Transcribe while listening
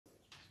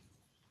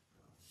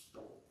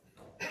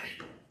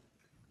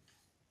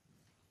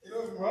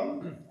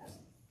everyone.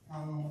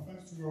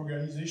 Thanks to the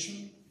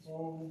organization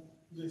for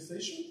today's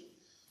session.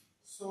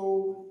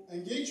 So,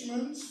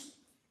 engagement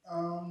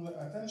and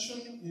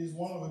attention is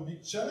one of the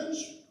big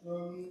challenges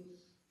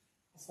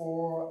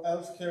for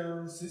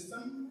healthcare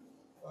system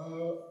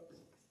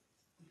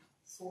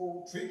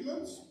for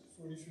treatment.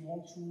 So, if you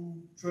want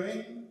to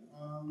train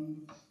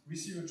and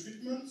receive a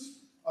treatment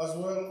as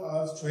well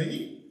as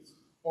training,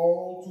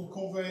 or to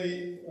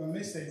convey a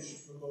message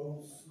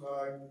about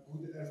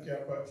good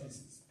healthcare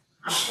practices.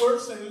 This word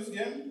serious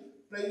game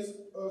plays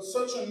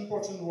such an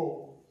important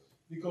role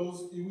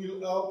because it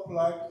will help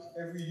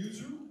every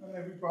user and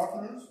every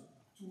partner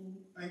to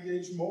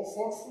engage more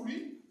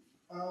thoughtfully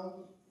and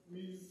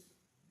with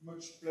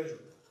much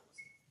pleasure.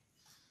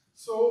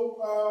 So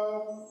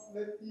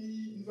let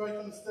me invite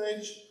on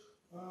stage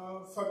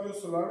Fabio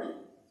Solari.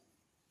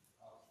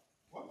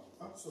 What?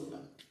 Oh, sorry.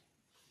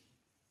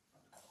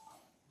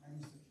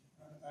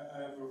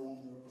 I have a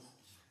wrong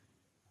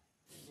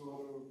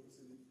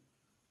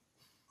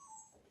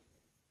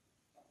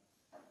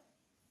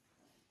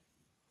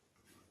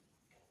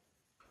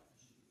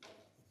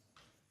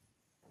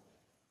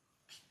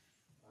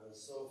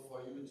So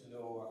for you to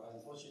know,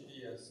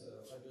 unfortunately, as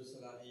Fabio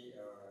Solari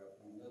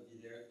will not be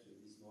there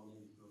this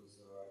morning because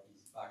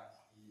his back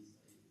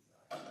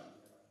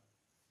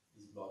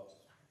is blocked,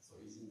 so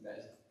he's in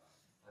bed,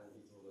 and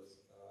he told us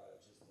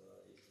just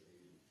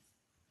yesterday.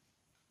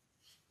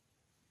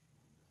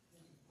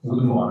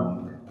 Good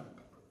morning.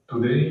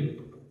 Today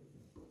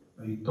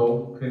I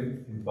talk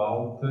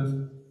about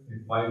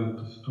a pilot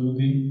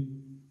study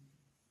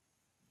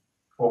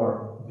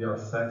for the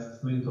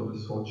assessment of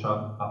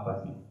social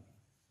apathy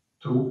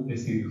through a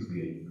serious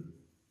game.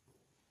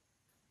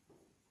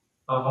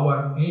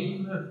 Our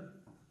aim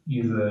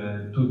is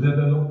to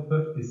develop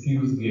a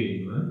serious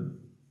game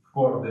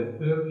for the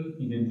early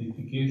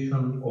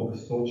identification of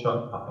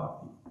social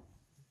apathy.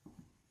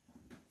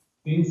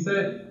 Since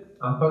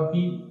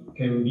apathy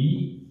can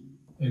be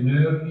an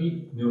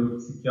early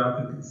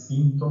neuropsychiatric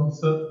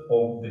symptoms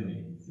of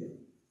dementia.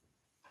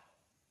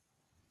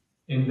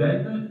 And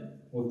then,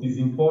 what is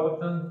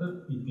important,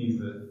 it is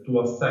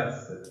to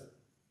assess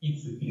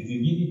its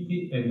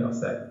feasibility and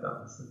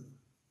acceptance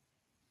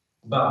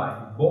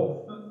by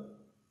both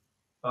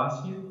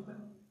patient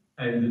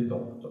and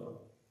doctor.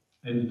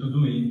 And to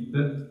do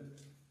it,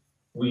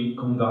 we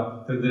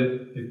conducted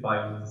a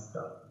pilot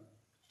study.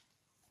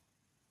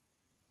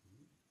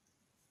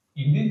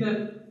 Indeed,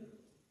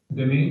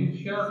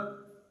 dementia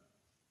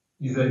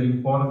is an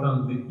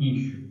important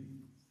issue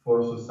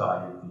for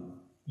society.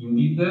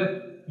 Indeed,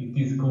 it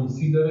is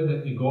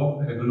considered a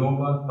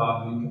global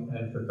public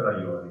health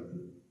priority.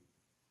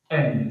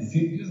 And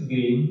serious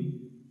games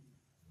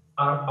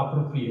are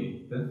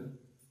appropriate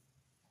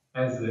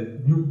as a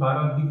new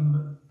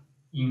paradigm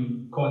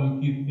in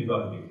cognitive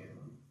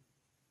evaluation.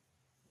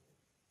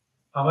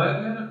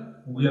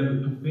 However, we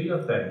have to pay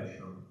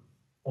attention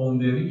on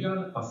the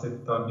real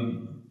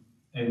acceptability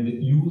and the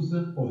use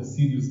of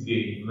serious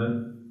game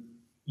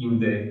in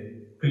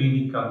the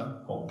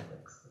clinical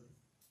context.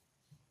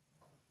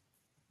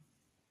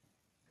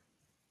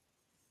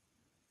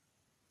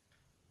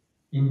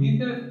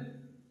 Indeed,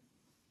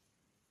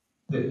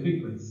 the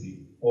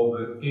frequency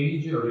of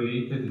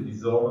age-related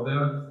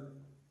disorders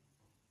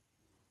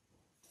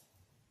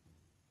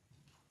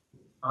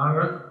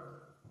are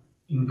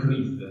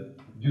increased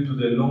due to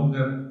the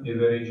longer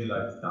average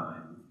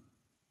lifetime.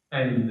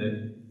 And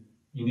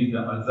indeed,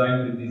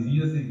 Alzheimer's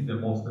disease is the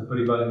most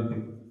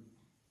prevalent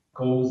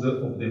cause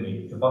of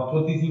dementia. But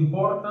what is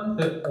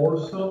important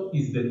also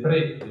is the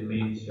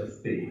pre-dementia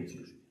stage,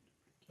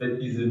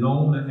 that is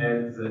known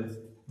as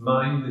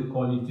mild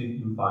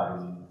cognitive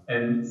impairment,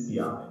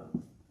 MCI.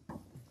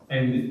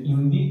 And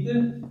indeed,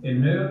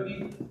 an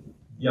early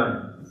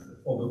diagnosis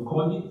of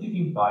cognitive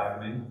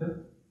impairment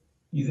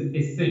is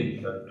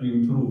essential to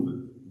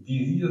improve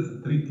disease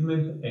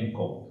treatment and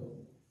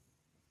control.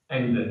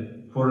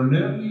 And for an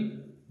early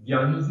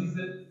diagnosis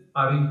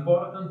are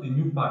important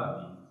new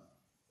paradigms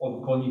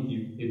of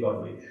cognitive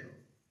evaluation.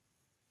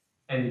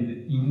 And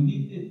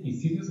indeed, a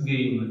serious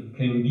game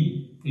can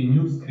be a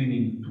new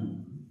screening tool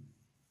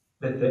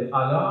that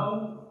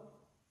allow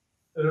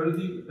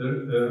early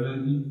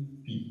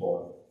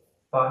people,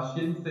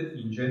 patients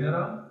in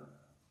general,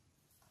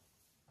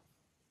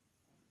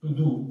 to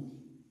do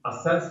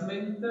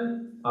assessment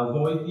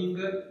avoiding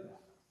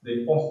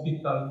the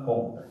hospital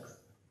context.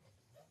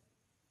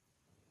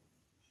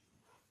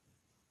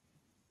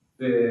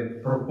 The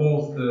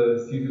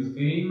proposed serious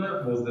game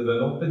was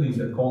developed in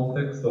the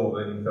context of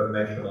an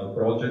international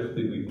project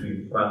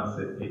between France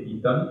and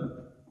Italy,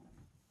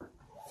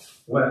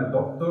 where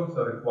doctors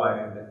are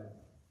required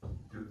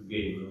to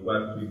game,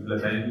 where to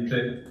implement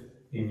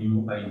a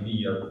new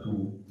idea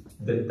to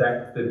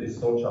detect the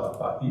social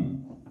apathy,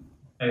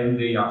 and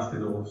they asked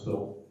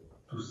also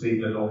to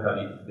save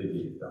locally the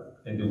data,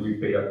 and we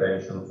pay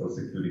attention for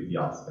security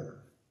aspects.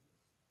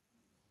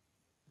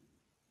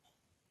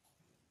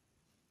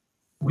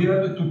 We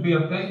have to pay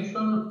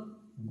attention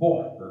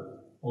both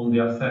on the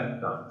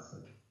acceptance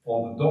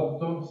of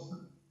doctors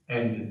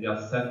and the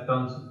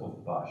acceptance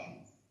of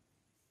patients.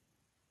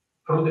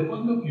 From the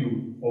point of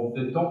view of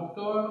the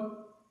doctor,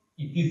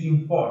 it is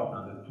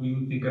important to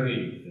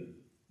integrate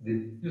the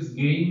serious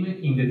game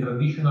in the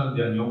traditional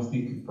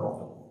diagnostic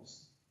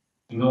protocols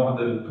in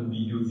order to be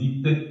used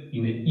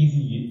in an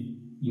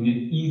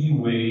easy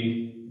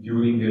way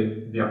during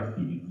the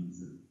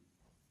activities.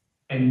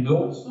 And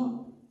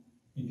also,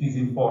 it is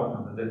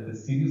important that the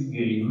serious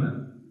game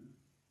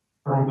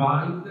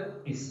provide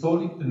a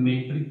solid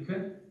metric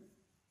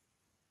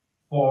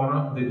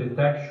for the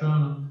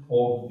detection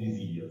of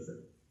disease,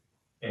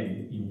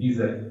 and in this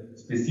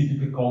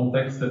specific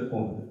context of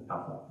the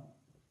apathy.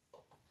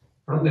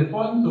 From the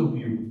point of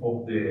view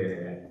of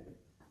the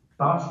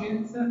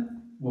patients,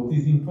 what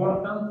is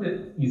important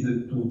is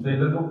to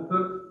develop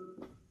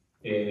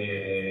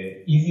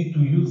an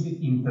easy-to-use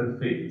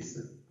interface,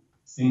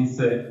 since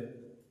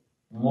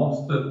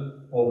most of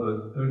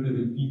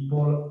elderly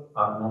people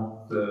are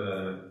not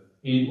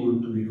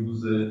able to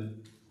use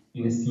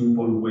in a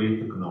simple way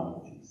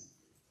technologies.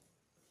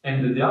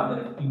 And the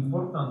other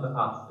important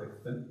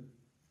aspect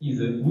is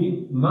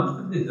we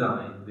must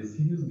design the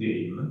serious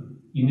game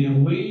in a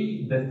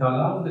way that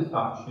allows the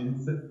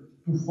patients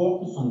to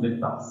focus on the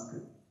task,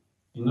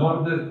 in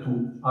order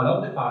to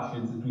allow the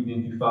patients to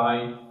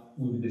identify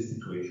with the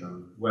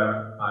situation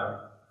where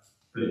are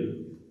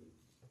playing.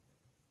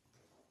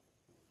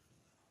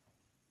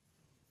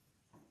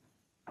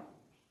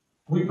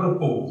 We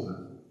propose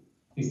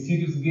a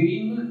serious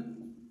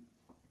game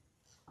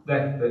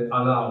that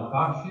allows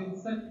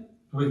patients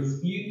to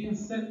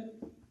experience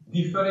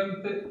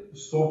different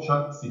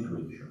social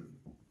situations,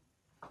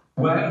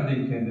 where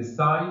they can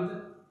decide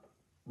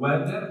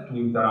whether to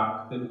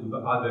interact with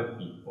other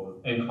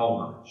people and how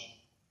much.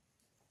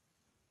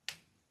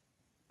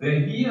 The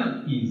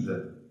idea is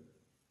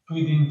to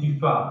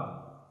identify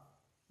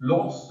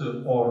lost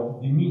or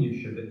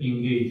diminished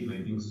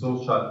engagement in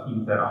social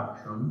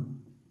interaction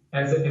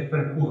as a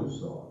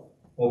precursor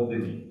of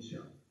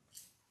dementia.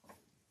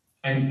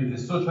 And the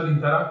social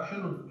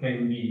interaction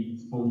can be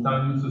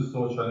spontaneous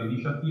social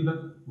initiative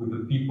with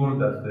the people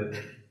that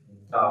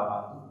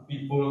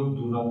people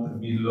do not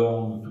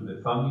belong to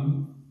the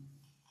family,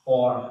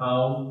 or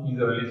how is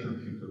the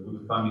relationship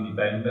with family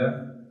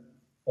member,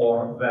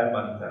 or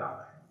verbal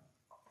interaction.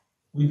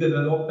 We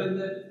developed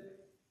a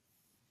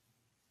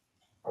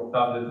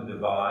tablet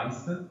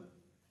device,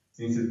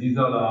 since this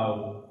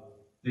allows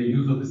the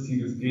use of the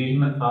serious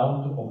game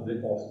out of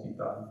the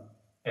hospital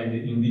and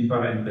in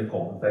different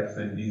contexts,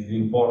 and this is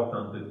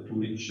important to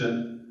reach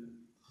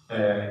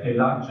a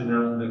large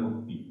number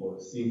of people,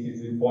 since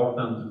it's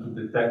important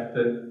to detect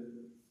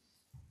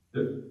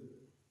the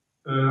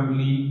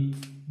early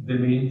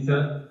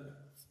dementia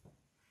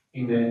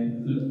in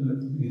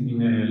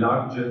a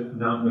large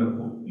number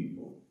of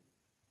people.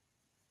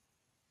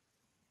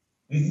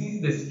 This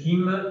is the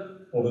scheme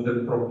of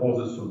the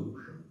proposed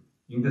solution.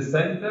 In the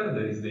center,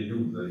 there is the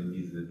user, in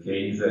this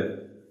case,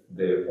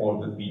 the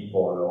old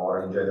people,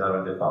 or in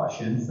general the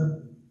patients,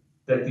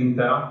 that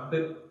interact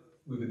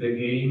with the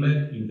game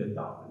in the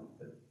tablet.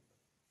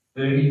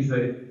 There is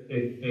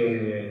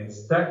a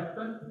step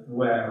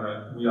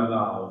where we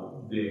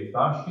allow the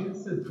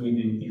patients to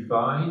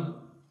identify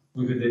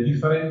with the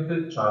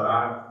different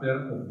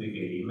character of the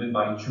game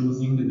by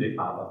choosing the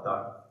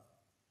avatar.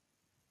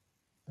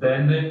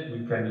 Then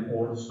we can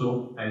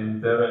also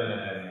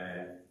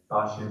enter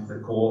patient's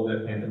code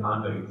and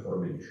other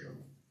information.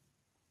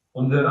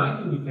 On the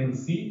right, we can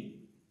see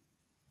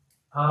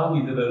how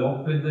we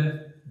developed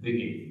the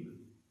game.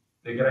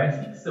 The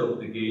graphics of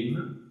the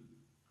game,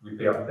 we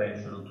pay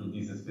attention to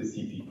this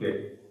specific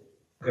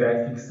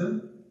graphics,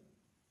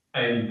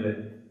 and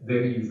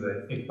there is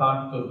a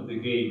part of the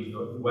game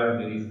where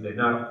there is the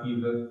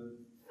narrative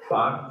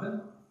part,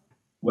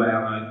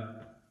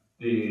 where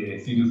the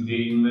serious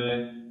game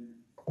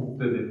put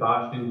the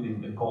patient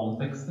in the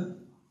context.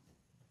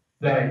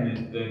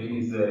 Then there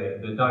is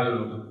the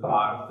dialogue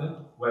part,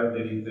 where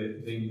there is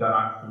the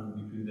interaction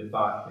between the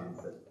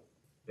patients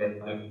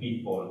and the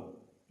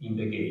people in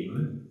the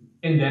game,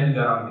 and then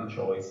there are the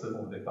choice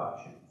of the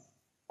patients,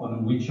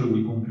 on which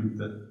we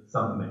compute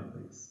some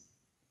metrics.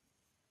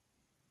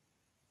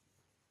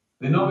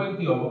 The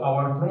novelty of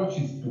our approach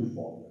is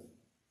twofold.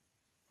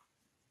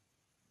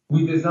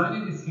 We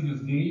designed a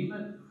serious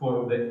game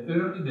for the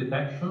early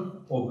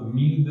detection of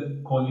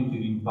mild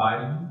cognitive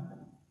impairment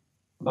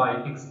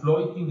by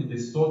exploiting the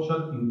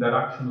social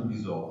interaction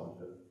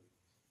disorder.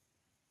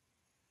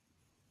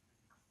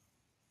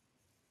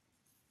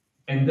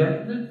 And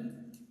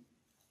then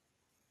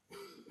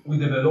we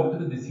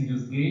developed the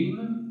serious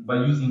game by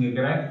using a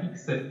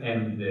graphics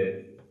and,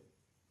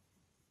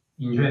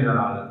 in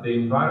general, the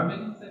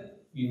environment,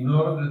 in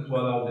order to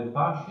allow the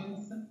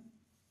patients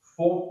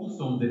focus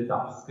on the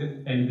task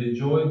and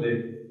enjoy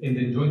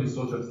the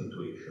social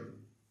situation.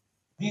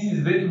 This is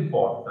very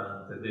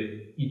important,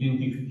 the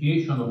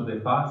identification of the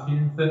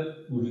patients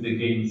with the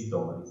game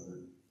stories,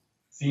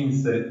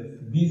 since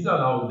this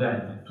allows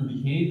them to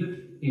behave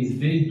as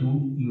they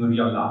do in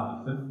real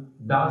life,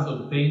 thus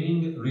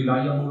obtaining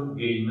reliable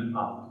game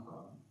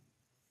outcome.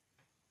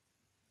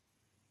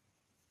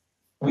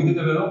 We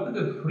developed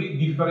 3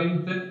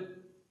 different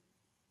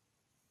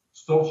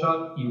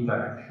social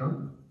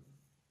interactions.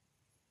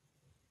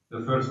 The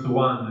first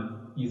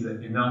one is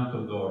an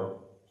outdoor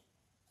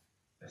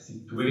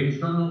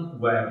situation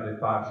where the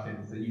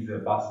patient is a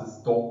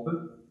bus stop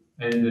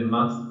and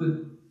must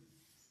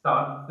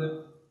start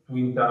to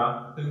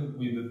interact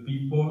with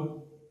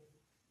people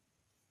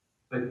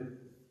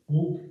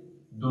who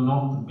do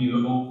not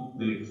belong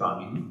to the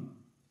family.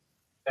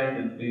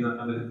 And there is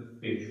another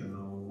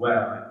situation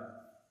where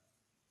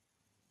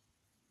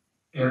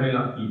a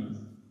relative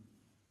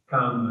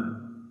come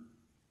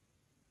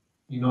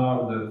in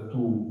order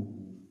to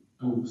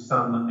do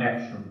some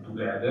action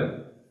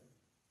together,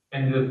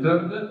 and the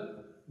third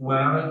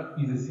where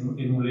is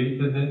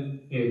emulated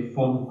a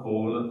phone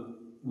call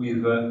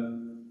with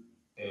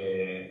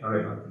a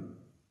relative.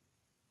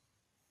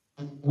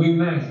 We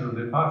measure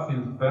the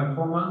patient's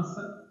performance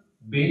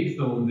based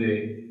on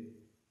the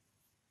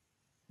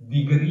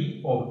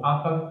degree of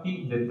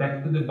apathy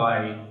detected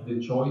by the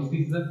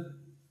choices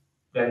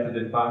that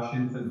the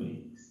patient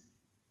makes.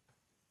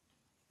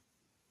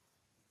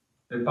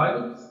 The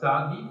pilot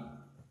study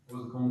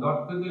was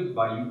conducted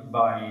by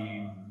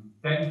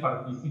 10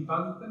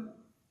 participants,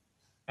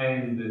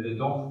 and the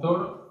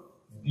doctor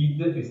did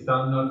a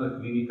standard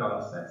clinical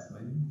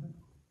assessment.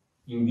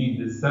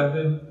 Indeed,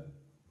 7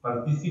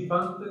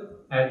 participants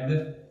had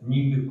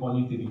mild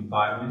cognitive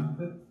impairment,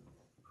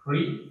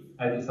 3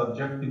 had a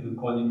subjective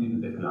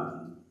cognitive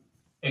decline,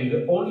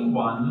 and only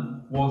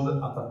 1 was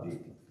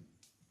apathetic.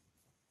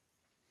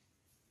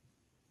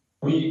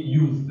 We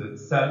used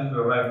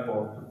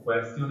self-report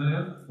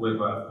questionnaire to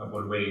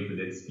evaluate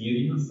the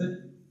experience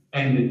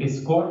and a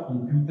score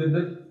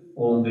computed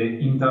on the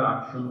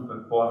interaction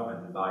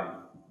performed by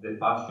the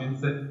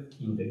patients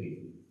in the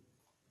game.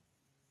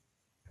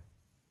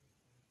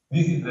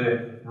 This is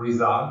the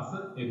results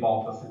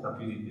about the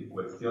acceptability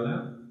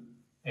questionnaire,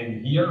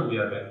 and here we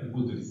have a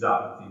good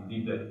result.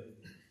 Indeed,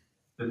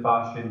 the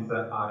patients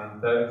are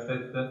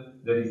interested,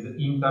 there is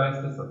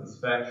interest,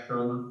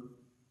 satisfaction,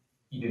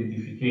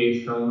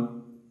 identification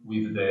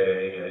with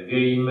the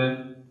game,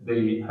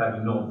 they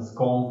have no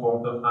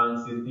discomfort,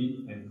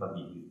 anxiety, and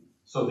fatigue.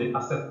 So the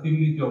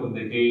acceptability of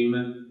the game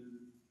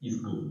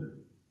is good.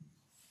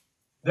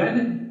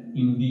 Then,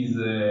 in this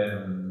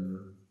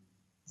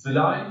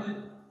slide,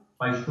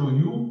 I show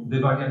you the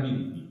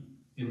variability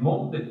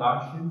among the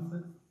patients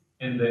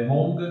and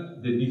among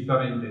the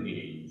different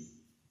games.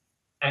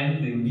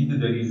 And indeed,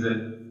 there is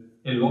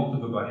a lot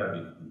of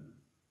variability.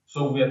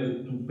 So we have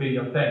to pay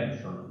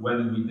attention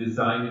when we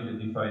design the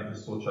different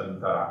social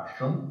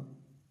interaction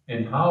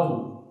and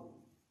how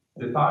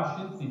the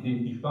patients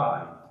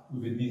identify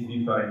with these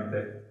different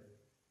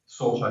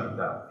social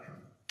interaction.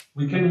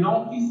 We can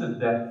notice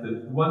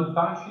that one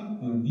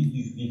patient indeed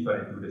is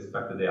different with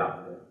respect to the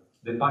other.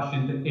 The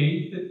patient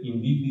 8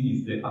 indeed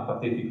is the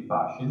apathetic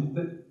patient,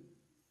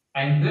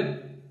 and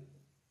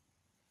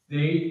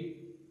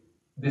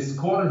the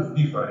score is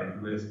different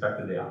with respect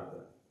to the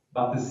other.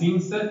 But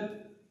since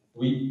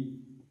we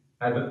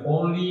have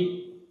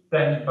only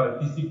 10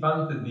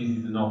 participants, this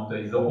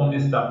is only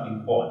a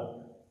starting point.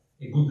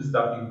 A good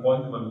starting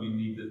point when we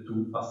need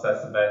to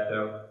assess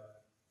better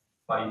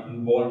by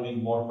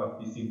involving more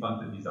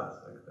participants in this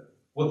aspect.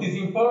 What is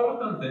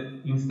important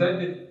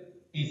instead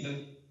is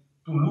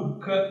to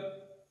look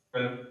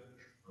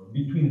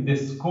between the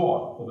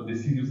score of the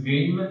serious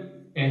game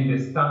and the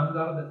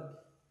standard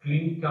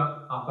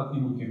clinical apathy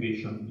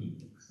motivation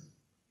index.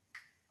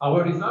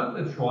 Our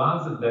results show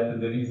us that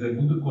there is a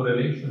good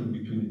correlation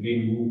between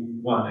game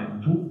 1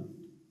 and 2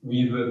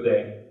 with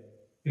the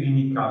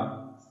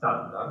clinical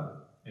standard,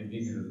 and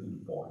this is a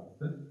good point.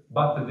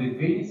 But the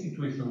game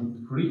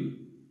situation 3,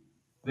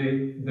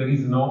 there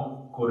is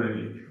no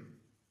correlation.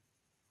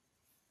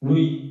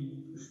 We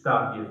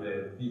studied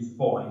this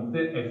point,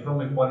 and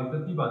from a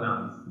qualitative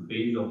analysis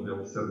based on the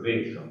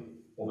observation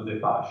of the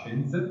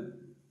patients,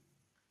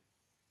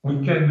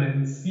 we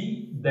can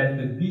see that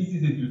this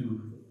is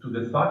due to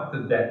the fact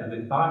that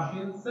the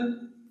patients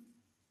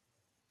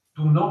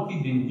do not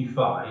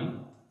identify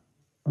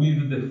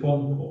with the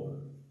phone call.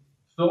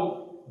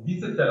 So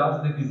this tells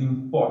us that it is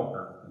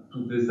important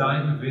to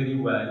design very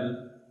well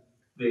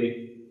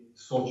the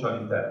social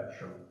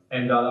interaction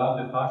and allow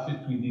the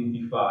patient to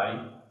identify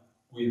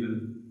with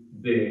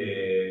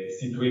the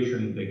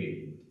situation in the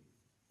game.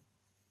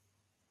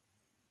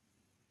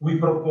 We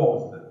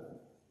proposed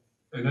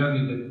an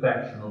early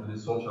detection of the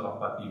social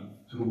apathy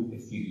through a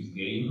serious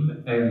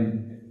game,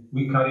 and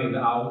we carried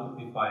out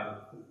a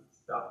pilot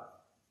study.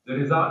 The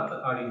results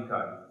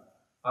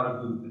are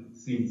good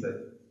since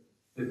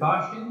the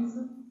patients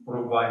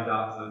provide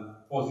us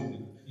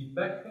positive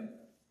feedback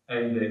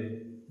and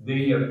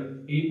they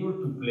are able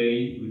to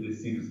play with a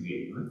serious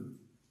game,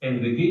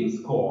 and the game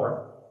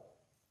score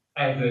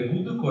has a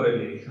good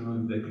correlation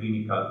with the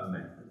clinical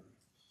method.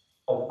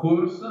 Of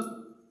course,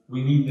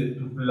 we needed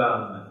to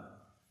plan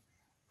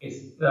a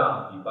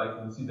study by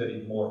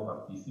considering more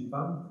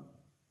participants,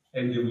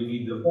 And we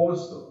need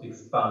also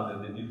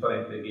expand the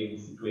different game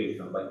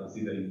situation by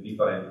considering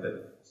different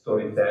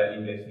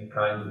storytelling and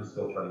kind of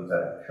social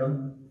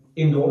interaction.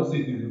 And also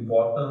it is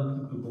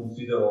important to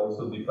consider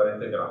also different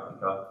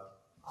graphical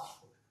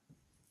aspects.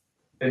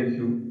 Thank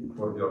you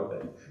for your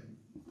attention.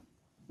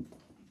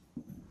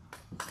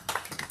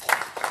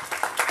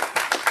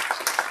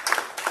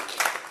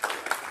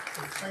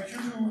 Thank you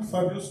to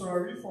Fabio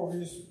Solari for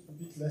this a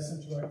bit less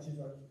interactive.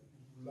 I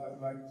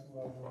would like to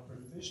have your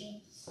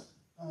presentation.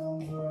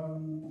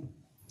 And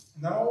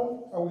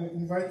now I will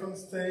invite on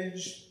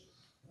stage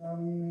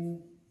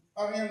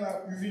Ariana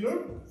Uvilo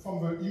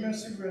from the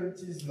Immersive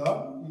Realities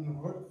Lab in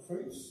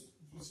Rotterdam,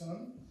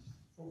 Switzerland,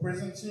 for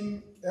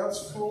presenting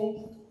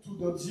Herzflow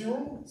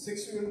 2.0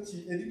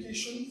 Sexuality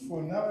Education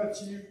for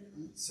Narrative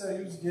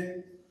Serious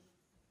Game.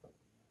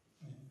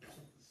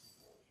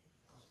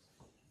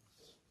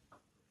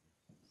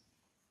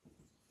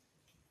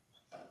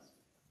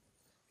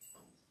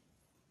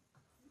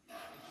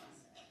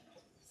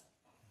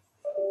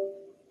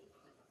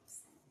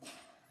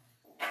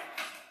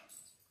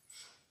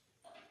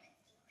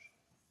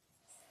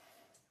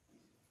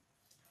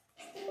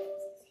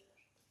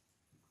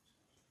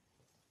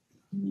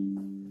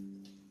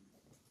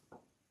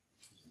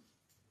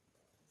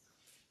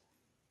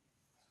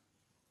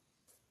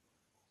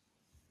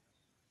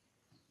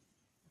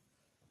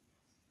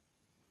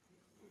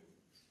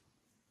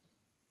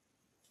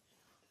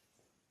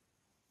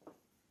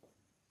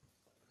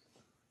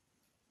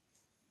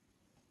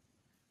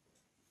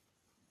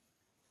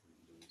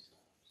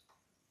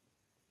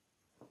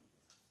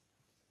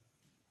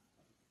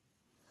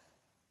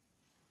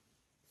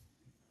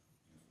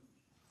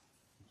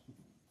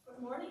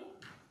 Good morning.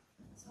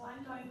 So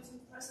I'm going to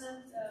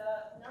present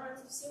a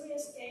narrative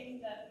series game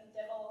that we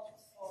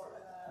developed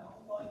for an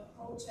ongoing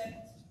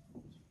project.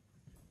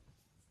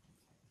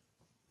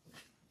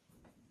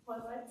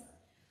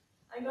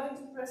 I'm going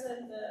to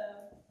present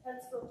the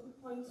Herzflow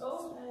 2.0,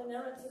 a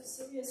narrative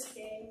series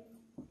game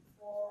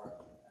for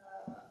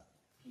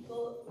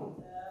people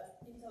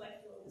with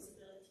intellectual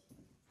disability.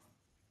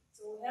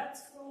 So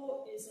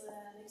Herzflow is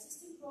an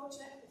existing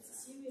project. It's a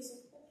series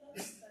of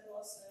booklets that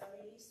was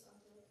released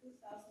until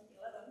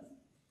 2011.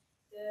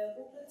 The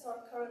booklets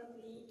are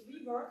currently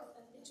reworked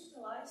and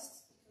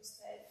digitalized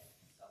because they've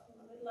gotten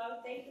a little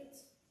outdated.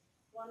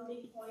 One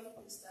big point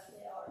is that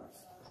they are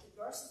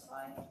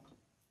diversified.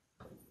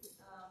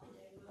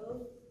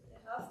 They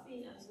have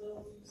been and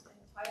will be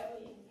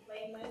entirely in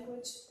plain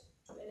language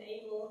to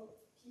enable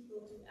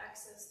people to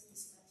access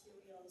these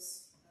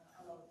materials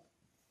alone.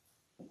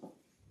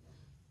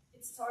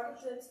 It's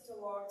targeted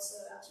towards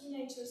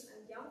teenagers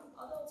and young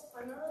adults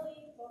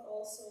primarily, but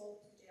also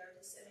to their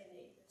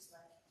disseminators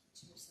like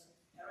teachers and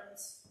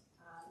parents.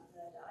 And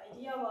the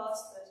idea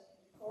was that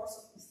in the course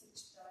of this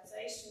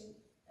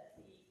digitalization that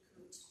we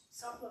could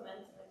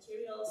supplement the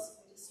materials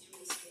with a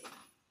serious game.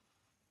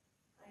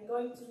 I'm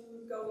going to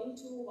go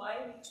into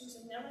why we choose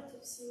a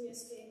narrative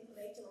serious game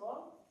later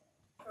on.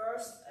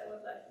 First, I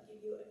would like to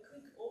give you a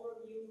quick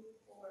overview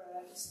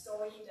over the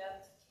story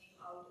that came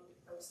out in the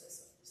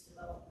process of this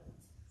development.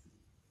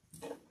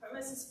 The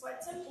premise is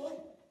quite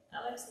simple.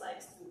 Alex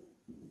likes food,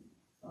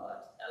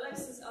 but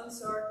Alex is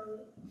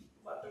uncertain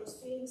what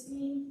those feelings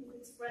mean, if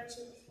it's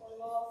friendship or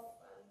love,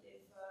 and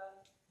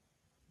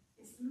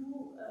if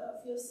Lou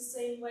feels the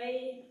same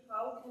way,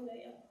 how can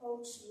they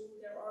approach Lou?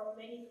 There are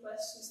many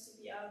questions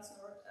to be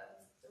answered,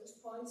 and those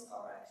points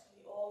are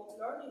actually all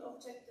learning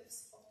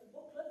objectives of the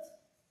booklet.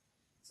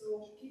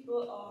 So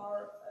people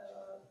are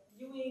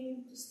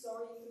viewing the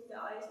story through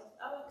the eyes of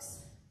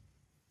Alex.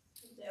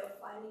 They're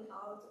finding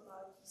out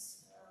about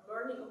these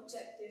learning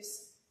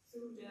objectives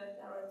through the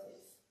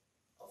narrative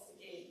of the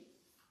game.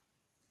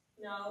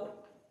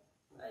 Now,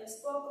 I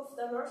spoke of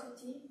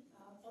diversity.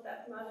 For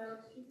that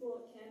matter,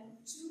 people can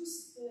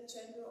choose the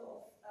gender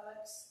of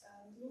Alex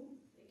and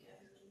Lou. They can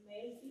be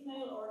male,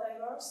 female, or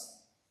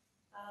diverse.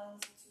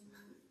 And to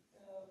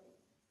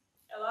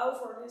allow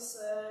for this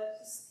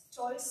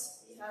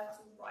choice, we had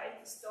to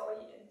write the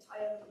story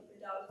entirely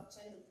without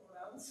gender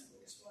pronouns,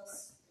 which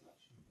was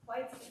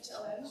quite a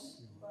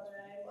challenge, but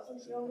it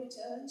wasn't the only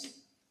challenge.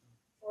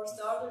 For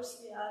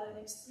starters, we had an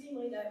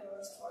extremely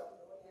diverse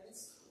target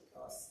audience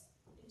because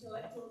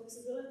intellectual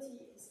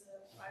disability is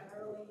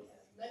primarily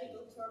a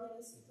medical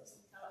terminus. It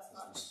doesn't tell us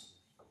much.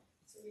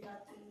 So we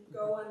had to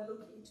go and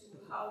look into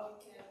how we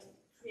can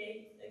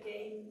create a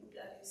game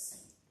that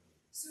is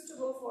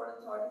suitable for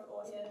the target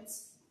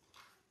audience.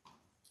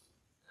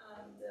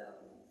 And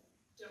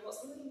there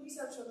was little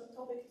research on the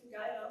topic to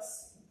guide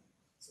us.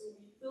 So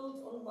we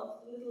built on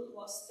what little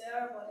was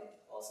there, but it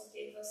also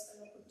gave us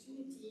an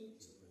opportunity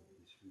to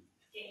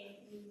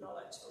gain new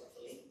knowledge,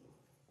 hopefully.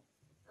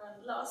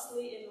 And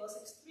lastly, it was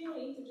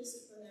extremely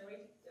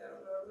interdisciplinary.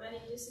 There were many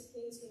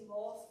disciplines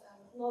involved,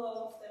 and not all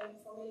of them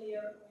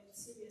familiar with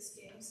serious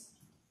games.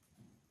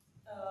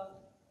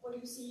 What do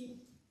you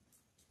see?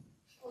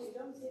 Oh, you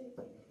don't see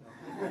anything.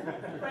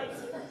 Right.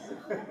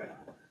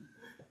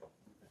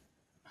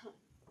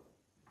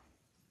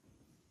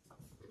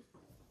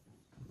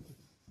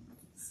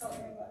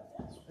 Sorry about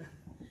that.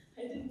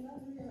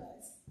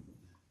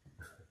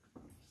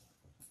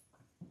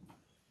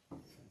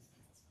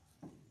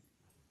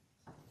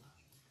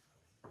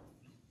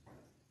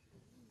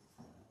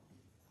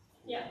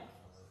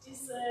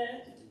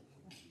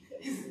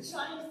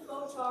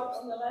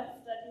 on the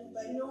left that you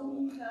by no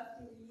means have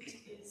to read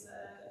is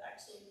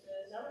actually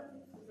the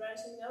narrative, the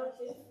branching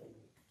narrative.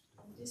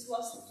 And this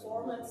was the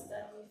format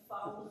that we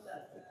found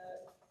that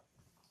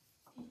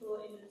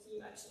people in the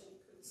team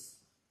actually could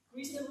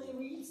reasonably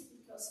read,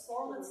 because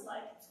formats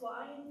like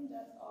Twine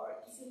that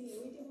are easily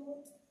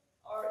readable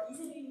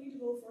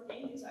for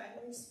game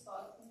designers,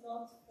 but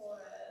not for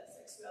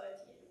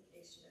sexuality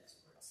education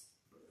experts.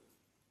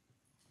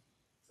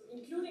 So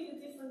including the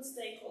different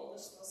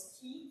stakeholders was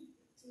key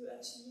to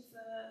achieve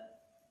a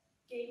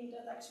game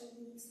that actually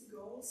meets the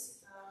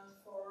goals. And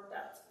for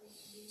that, we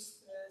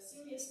used the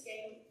serious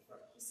game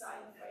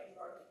design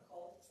framework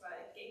called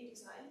Game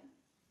Design.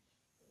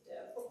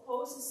 It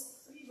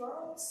proposes 3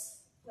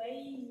 worlds: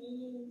 play,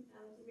 meaning,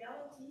 and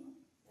reality.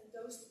 And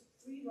those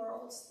 3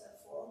 worlds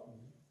that form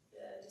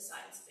the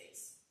design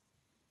space.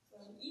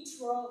 So each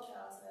world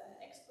has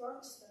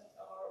experts that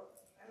are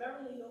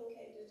primarily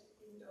located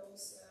in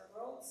those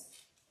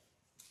worlds.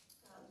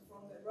 And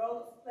from the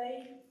world of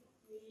play,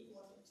 we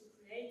wanted to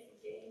create a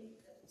game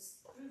that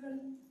is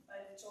driven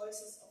by the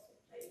choices of the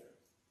player.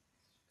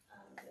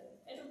 And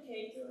the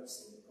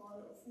educators in the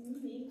corner of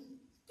meaning,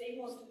 they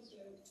wanted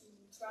to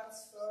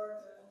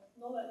transfer the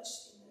knowledge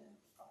in an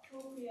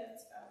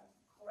appropriate and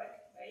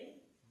correct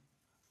way.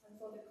 And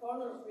for the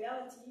corner of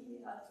reality,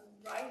 we had to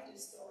write the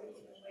story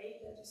in a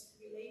way that is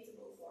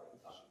relatable for the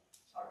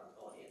target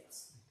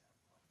audience.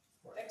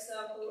 For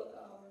example,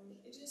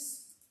 it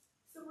is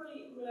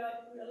thoroughly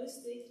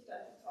realistic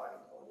that the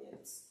target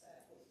audience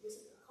will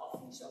visit a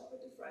coffee shop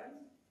with a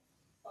friend,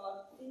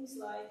 but things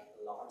like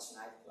large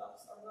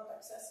nightclubs are not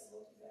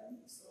accessible to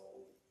them.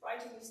 So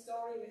writing a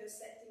story with a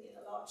setting in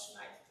a large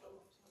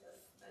nightclub would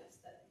have meant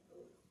that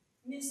people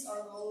miss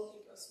our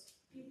goal, because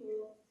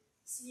people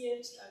see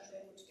it and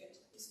they would get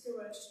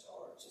discouraged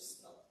or just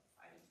not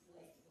find it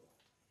relatable.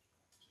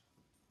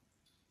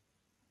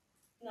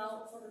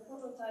 Now, for the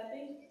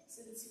prototyping,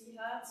 since we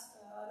had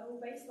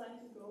no baseline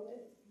to go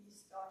with, we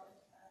started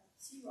at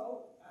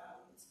 0.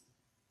 And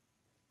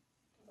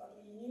what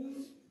we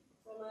knew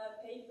from a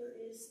paper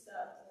is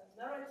that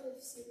narrative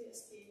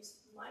serious games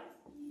might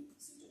be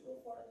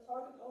suitable for the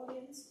target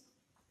audience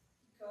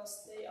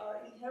because they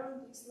are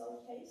inherently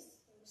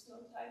slow-paced. There is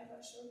no time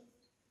pressure.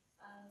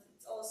 And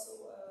it's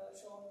also a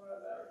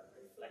genre where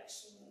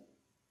reflection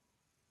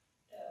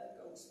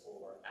goes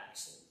over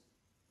action.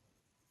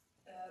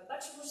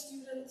 Bachelor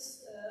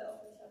students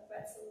of the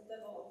EPFL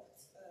developed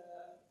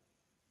a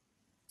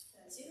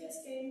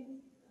serious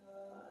game,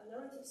 a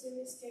narrative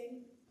serious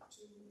game,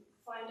 to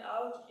find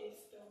out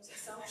if those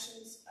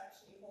assumptions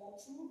actually hold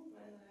true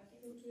when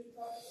given to the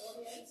target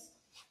audience.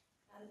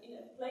 And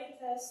in a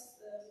playtest,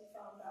 we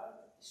found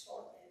out that the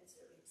short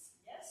answer is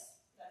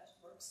yes, that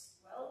works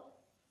well.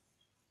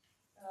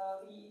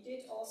 We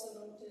did also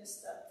notice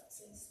that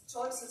since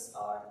choices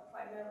are the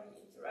primary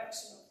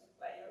interaction of the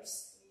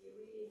players, we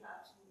really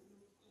had to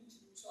look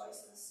into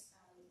choices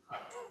and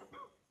how to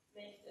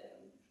make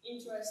them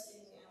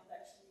interesting and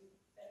actually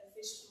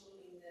beneficial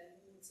in the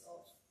means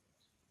of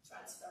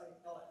transferring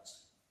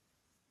knowledge.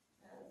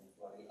 And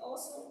what we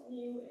also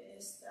knew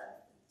is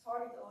that the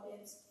target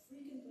audience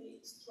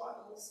frequently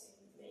struggles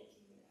in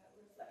making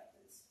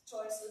reflected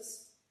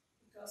choices,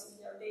 because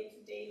in their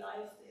day-to-day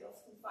life they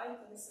often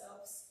find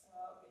themselves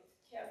with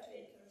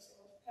caretakers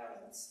or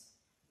parents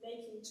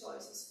making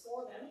choices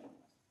for them.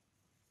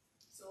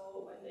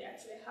 So when they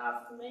actually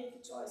have to make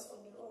the choice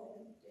on their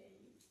own,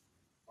 they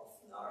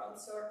often are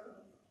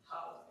uncertain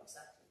how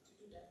exactly to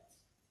do that.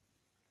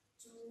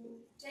 To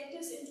take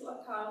this into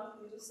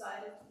account, we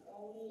decided to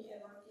only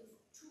ever give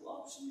 2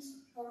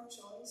 options per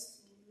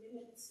choice to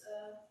limit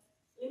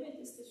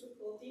this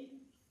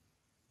difficulty.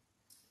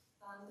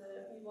 And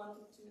we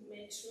wanted to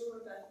make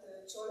sure that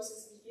the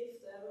choices we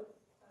give them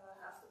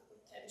have the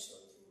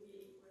potential to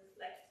really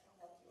reflect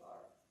on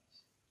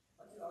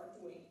what you are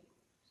doing.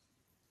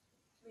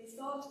 We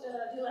thought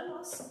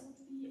dilemmas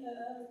would be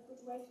a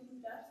good way to do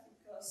that,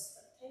 because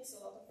it takes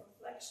a lot of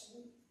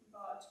reflection,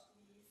 but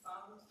we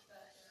found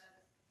that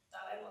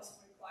dilemmas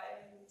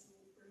require you to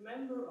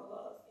remember a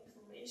lot of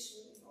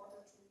information in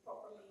order to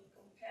properly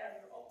compare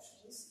your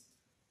options.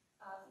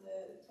 And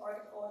the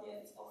target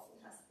audience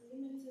often has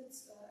limited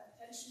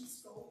attention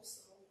scope,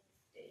 so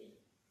they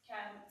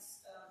can't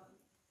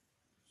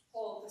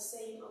hold the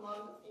same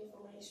amount of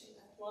information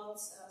at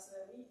once as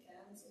we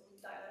can. So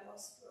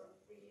dilemmas were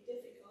really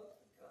difficult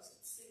because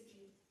it's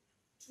simply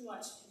too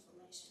much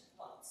information at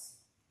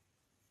once.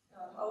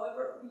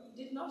 However, we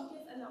did not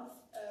give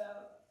enough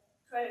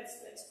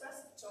credits to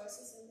express the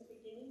choices in the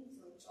beginning.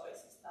 So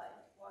choices like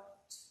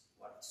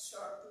what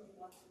shirt do you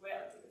want to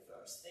wear to the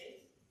first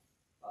date?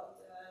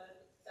 But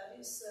that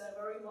is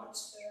very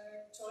much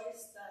a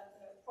choice that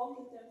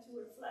prompted them to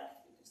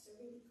reflect, because they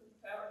really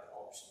compare the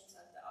options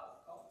and the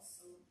outcomes.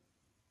 So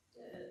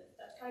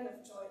that kind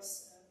of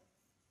choice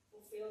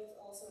fulfilled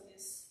also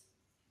this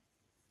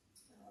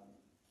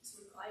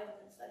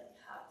requirement that we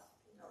had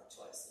in our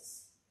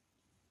choices.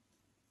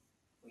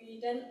 We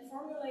then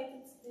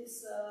formulated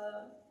these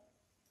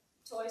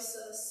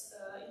choices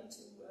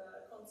into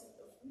a concept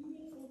of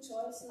meaningful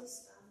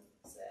choices, and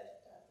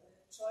said that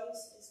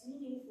choice is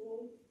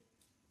meaningful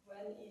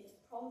when it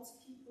prompts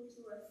people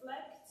to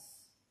reflect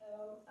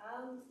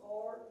and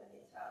or when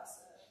it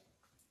has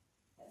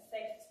an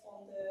effect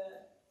on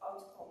the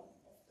outcome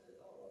of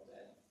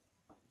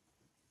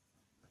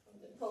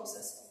the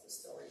process of the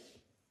story.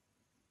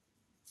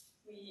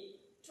 We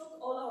took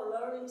all our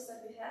learnings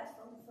that we had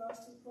from the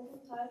first two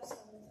prototypes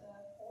and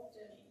poured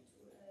them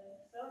into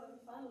a third and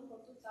final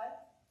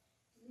prototype.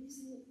 The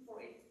reason for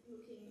it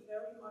looking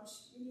very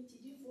much Unity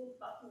default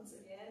buttons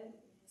again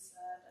is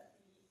that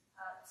we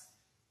had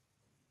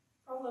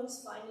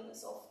problems finding a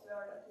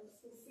software that would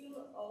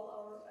fulfill all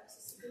our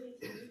accessibility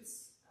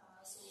needs.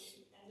 So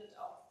we ended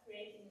up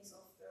creating a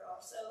software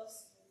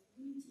ourselves with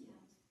Unity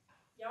and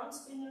Yarn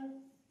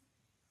Spinner.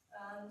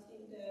 And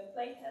in the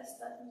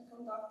playtest that we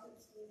conducted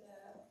with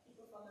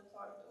people from the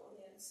target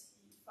audience,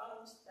 we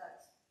found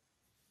that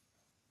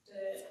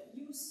the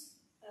use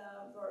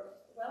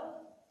worked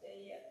well.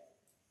 They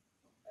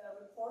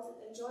reported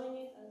enjoying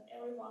it, and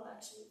everyone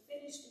actually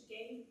finished the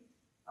game.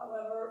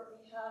 However,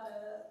 we had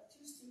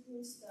two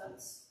students that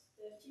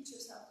the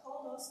teachers have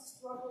told us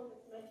struggled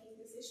with making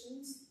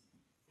decisions,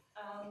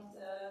 and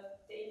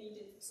they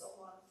needed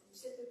someone to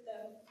sit with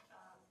them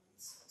and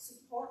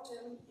support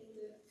them in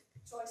the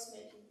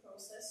choice-making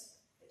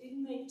process. They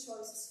didn't make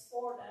choices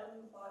for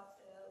them,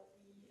 but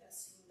we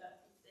assumed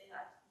that if they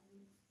had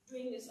been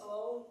doing this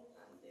alone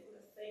and they would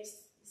have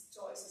faced these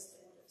choices,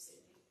 they would have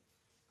simply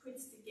quit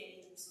the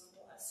game. So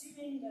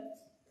assuming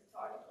that the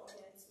target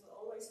audience will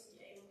always be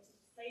able to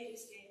play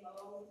this game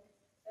alone,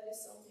 that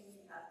is something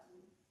we had to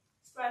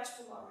scratch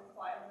from our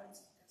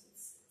requirements because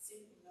it's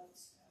simply not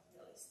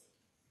realistic.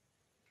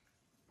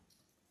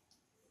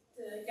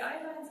 The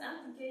guidelines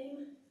and the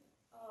game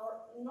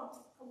are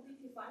not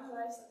completely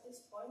finalized at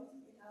this point.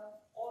 We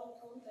have all the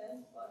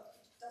content, but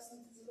it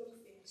doesn't look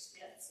finished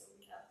yet, so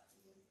we have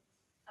to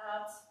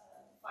add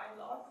final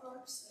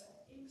artworks.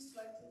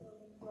 Illustrator will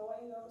be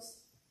drawing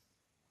those.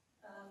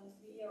 And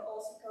we are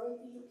also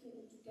currently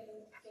looking into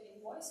getting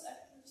voice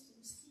actors to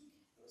speak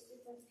those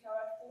different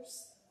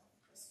characters,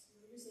 because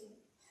we're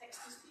using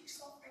text-to-speech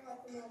software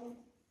at the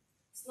moment.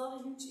 It's not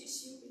a huge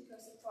issue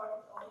because the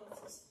target audience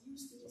is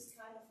used to this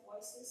kind of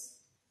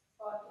voices,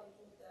 but it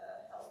would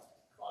help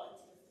the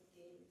quality of the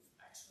game if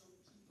actual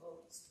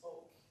people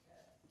spoke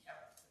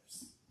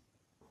characters.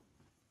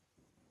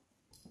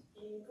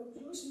 In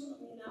conclusion,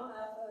 we now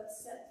have a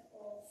set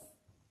of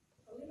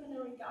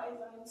preliminary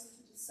guidelines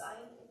to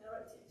design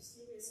narrative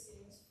serious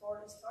games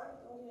for this target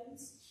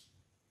audience.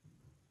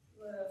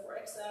 For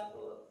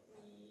example,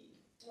 we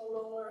no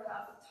longer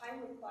have a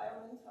time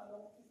requirement how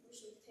long people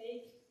should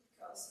take,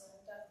 because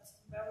that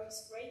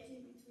varies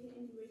greatly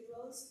between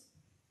individuals.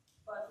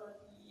 But what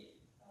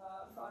we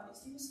found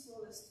is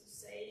useful is to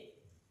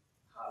say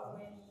how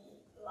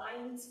many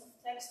lines of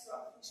text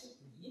roughly should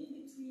be in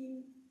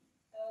between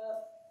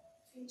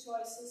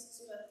choices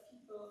so that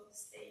people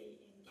stay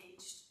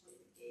engaged with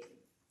the game.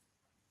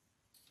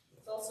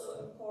 It's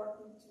also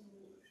important to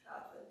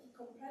have a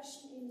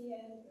decompression in the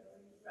end,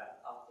 where we wrap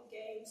up the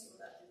game so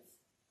that if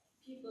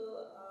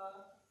people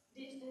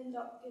did end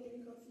up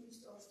getting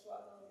confused or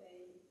struggle,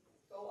 they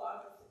go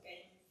out of the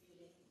game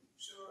feeling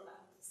sure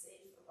and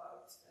safe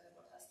about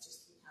what has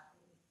just been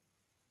happening.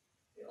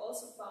 We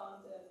also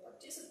found the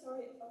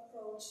participatory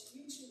approach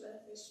hugely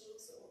beneficial,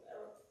 so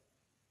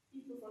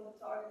people from the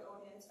target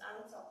audience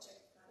and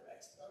subject matter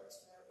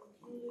experts were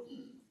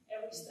included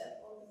every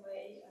step on the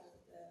way, and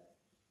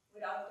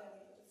without them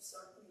we would have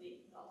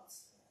certainly not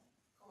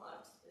come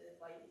out the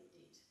way we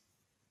did.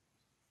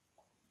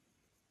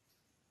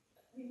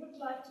 We would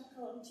like to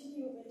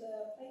continue with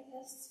the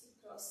playtests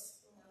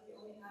because we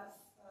only have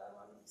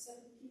around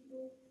 7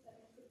 people that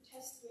we could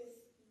test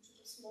with due to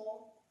the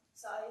small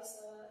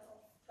size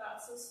of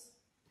classes,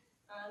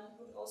 and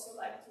we would also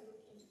like to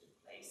look into the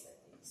play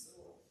setting,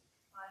 so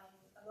I'm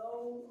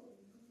alone or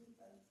in group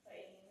and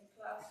playing in a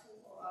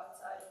classroom or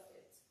outside of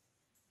it.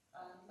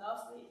 And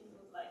lastly, we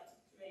would like to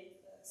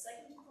create a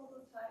second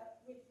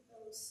prototype with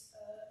those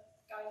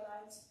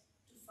guidelines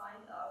to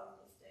find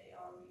out if they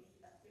are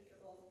really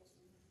applicable to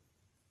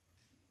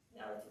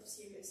narrative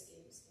serious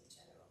games in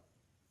general.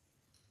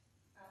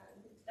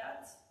 And with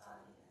that,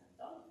 I am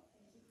done.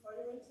 Thank you for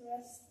your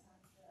interest,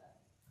 and I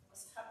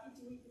was happy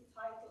to read the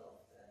title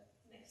of the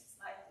next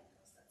slide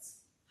because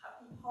that's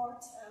happy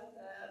heart, and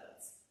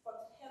that's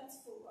what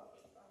helpful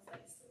roughly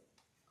translates to.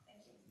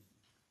 Thank you.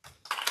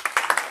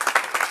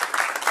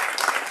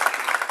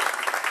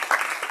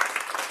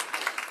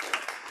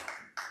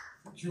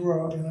 Thank you,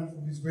 Adriana,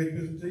 for this great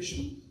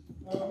presentation.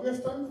 We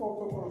have time for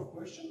a couple of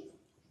questions.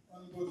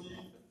 Anybody?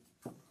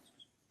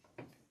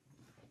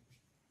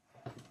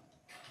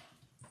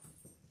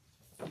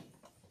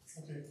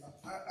 Okay,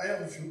 I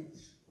have a few.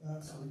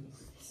 Sorry.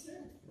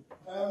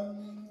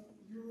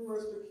 You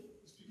were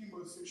speaking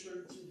about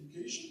sexuality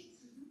education,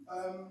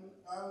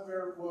 and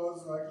there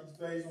was, like, it's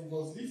based on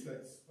those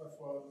leaflets that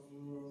was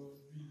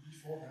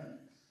beforehand.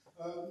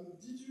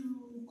 Did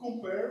you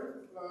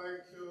compare,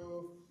 like,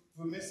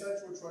 the message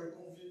which were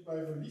conveyed by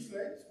the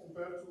leaflet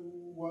compared to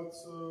what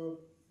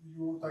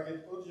your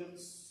target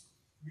audience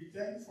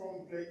retain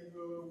from playing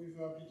with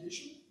the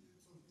application?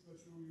 Is it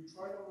something that you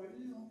tried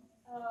already? Or?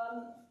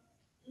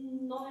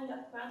 Not in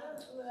that manner.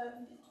 We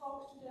did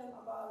talk to them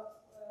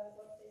about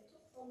what they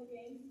took from the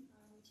game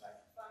and tried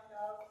to find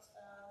out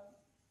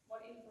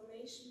what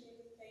information they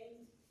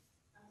retained.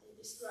 And they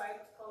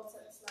described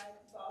concepts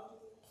like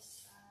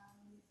boundaries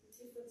and the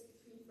difference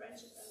between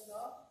friendship and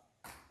love.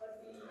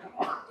 But we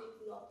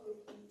did not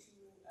look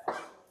into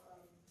actual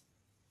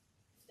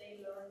if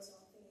they learned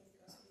something,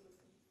 because we would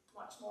be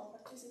much more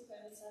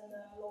participants and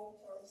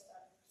long-term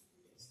study to do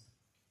this.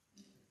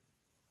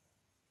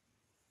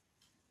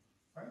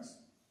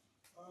 Thanks.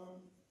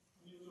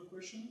 Any other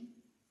question?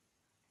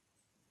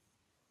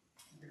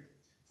 Okay.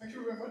 Thank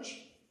you very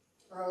much.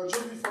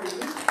 Just before you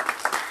leave,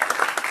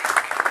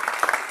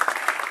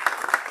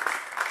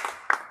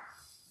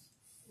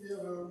 we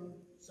have a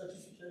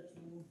certificate to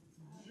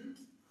give you.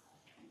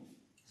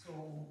 So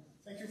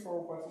thank you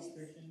for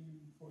participating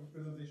for the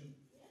presentation.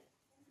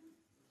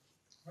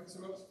 Thanks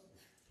a lot.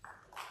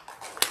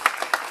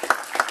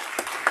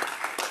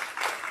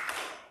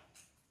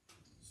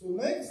 So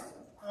next,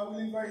 I will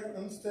invite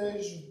on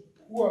stage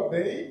Hua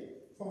Bei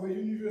from the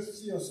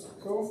University of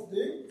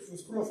Skövde, the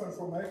School of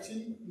Informatics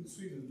in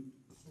Sweden.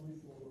 Sorry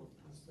for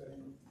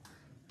spelling.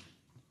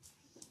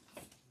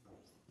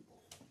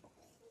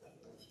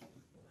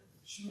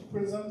 She will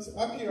present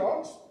Happy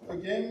Art, a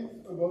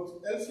game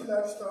about healthy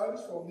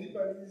lifestyles for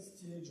Nepalese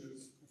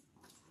teenagers.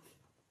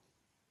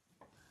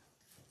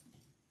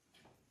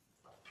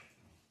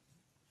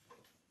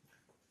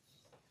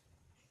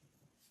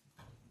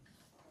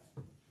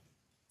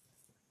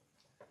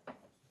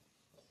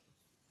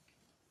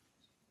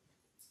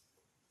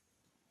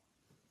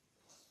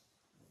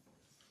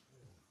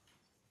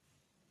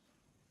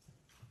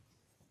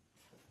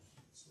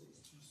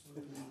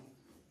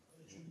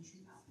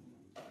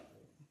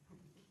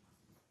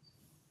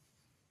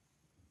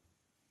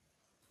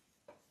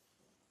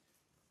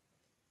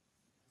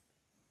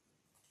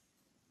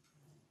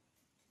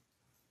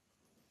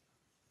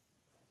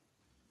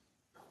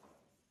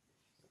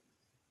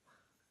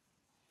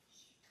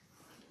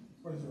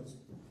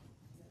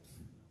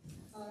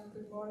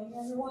 Good morning,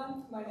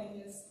 everyone. My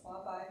name is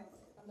Hua Bai.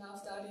 I'm now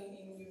studying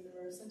in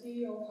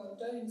University of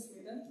Skövde in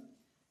Sweden,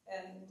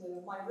 and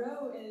my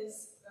role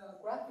is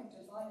a graphic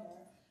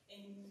designer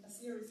in a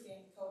series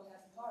game called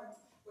Happy Heart,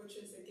 which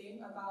is a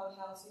game about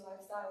healthy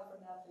lifestyle for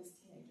Nepalese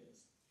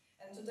teenagers.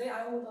 And today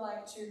I would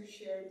like to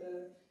share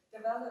the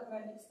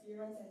development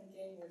experience and the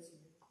game with you.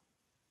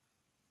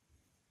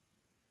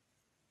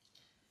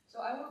 So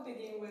I will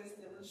begin with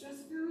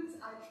delicious foods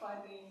I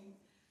tried in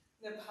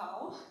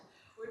Nepal,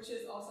 which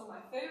is also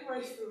my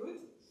favorite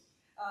food.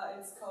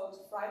 It's called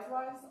fried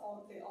rice,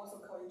 or they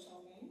also call it chow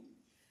mein.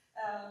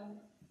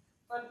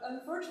 But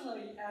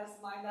unfortunately,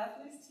 as my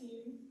Nepalese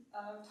team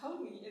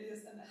told me, it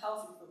is an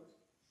unhealthy food.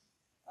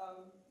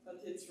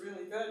 But it's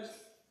really good.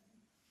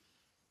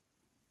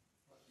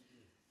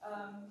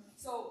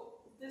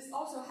 So this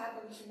also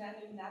happened to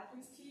many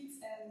Nepalese kids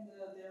and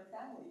their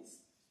families.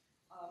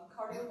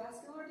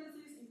 Cardiovascular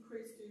disease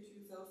increased due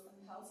to those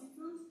unhealthy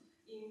foods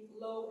in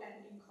low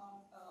and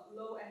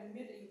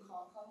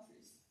mid-income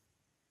countries.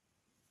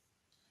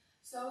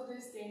 So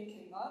this game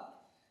came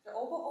up. The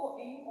overall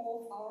aim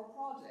of our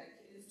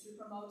project is to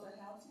promote a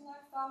healthy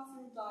lifestyle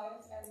through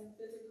diet and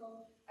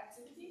physical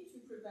activity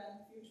to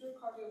prevent future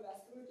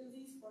cardiovascular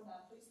disease for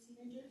Nepalese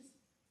teenagers.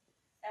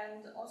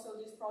 And also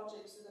this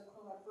project is a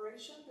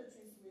collaboration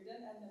between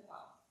Sweden and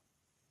Nepal.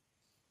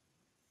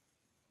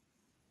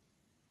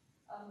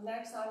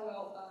 Next, I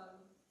will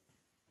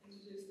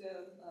introduce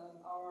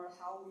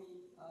how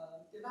we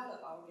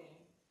develop our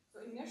game.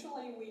 So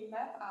initially, we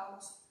map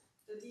out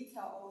the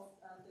detail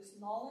of this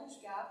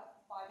knowledge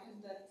gap by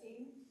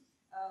conducting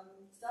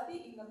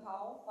study in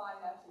Nepal by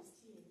Nepalese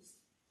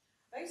teams.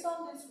 Based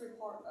on this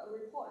report,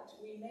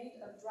 we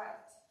made a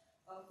draft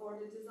for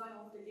the design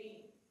of the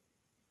game.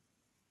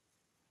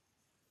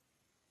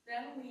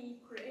 Then we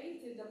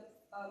created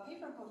a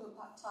paper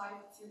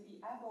prototype to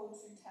be able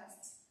to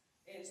test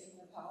it in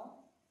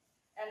Nepal.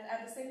 And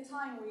at the same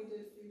time, we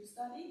did food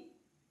study,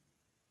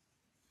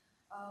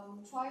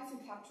 try to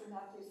capture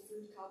Nepalese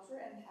food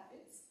culture and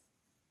habits.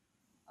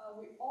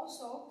 We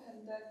also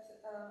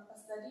conduct a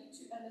study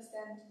to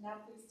understand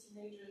Nepalese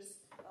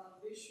teenagers'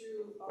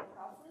 visual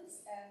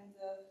preference and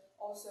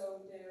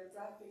also their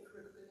graphic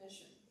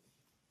recognition.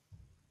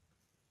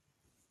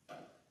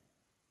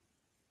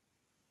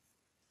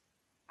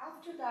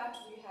 After that,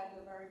 we had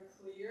a very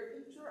clear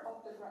picture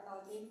of the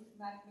game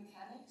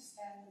mechanics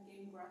and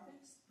game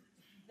graphics.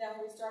 Then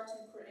we start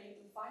to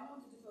create the final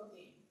digital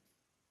game,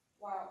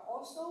 while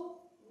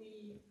also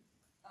we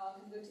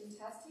conducting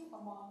testing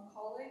among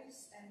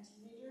colleagues and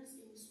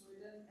teenagers in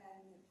Sweden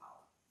and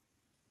Nepal.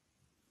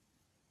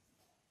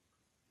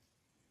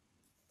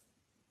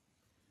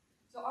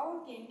 So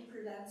our game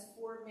presents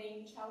 4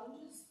 main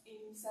challenges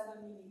in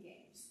 7 mini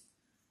games.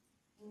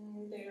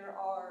 There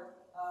are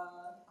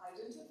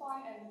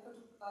identifying and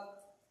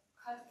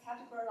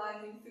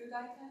categorizing food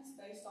items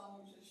based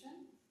on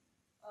nutrition,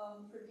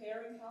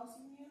 preparing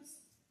healthy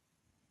meals,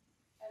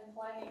 and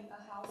planning a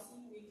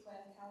healthy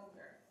weekend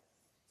calendar.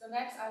 So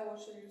next I will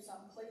show you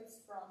some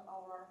clips from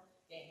our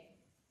game.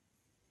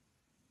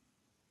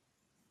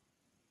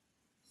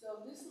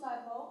 So this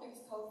level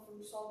is called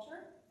Fruit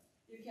Sorter.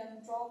 You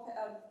can drag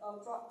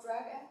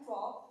and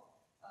drop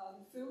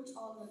fruit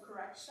on the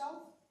correct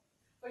shelf,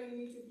 but you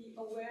need to be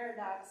aware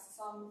that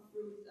some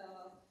fruit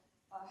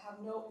have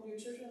no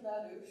nutrition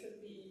value, should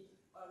be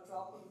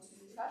dropped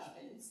into trash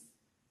bins.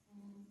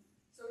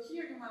 So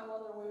here you might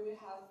wonder why we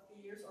have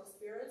beers or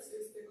spirits.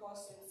 It's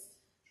because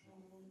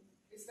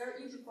it's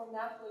very easy for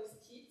Nepalese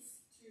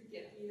kids to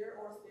get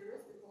beer or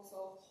spirits because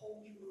of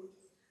home brewed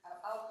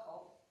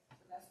alcohol.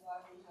 So that's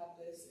why we have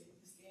this in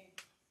this game.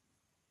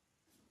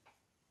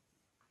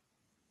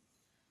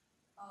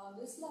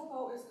 This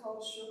level is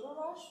called Sugar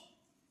Rush.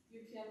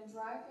 You can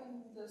drag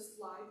in the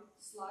slide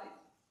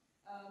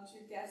to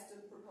guess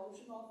the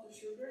proportion of the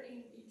sugar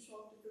in each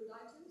of the food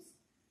items.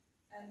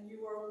 And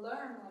you will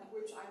learn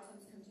which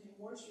items contain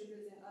more sugar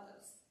than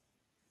others.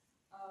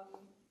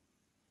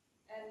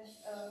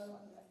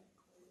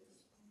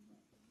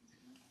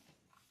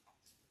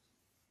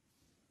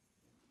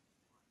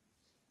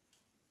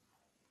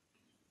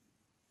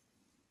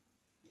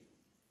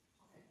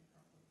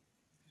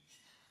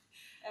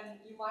 And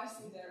you might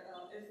see there,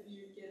 if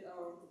you get a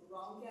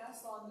wrong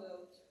guess on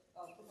the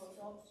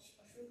proportion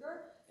of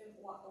sugar, it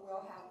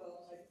will have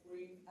a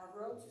green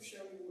arrow to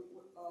show you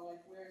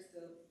where is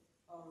the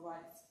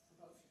right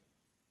proportion.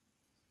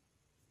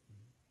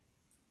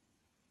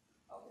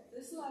 Okay,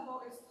 this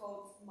level is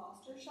called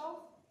Master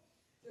Shelf.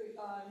 So,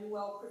 you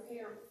will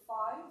prepare 5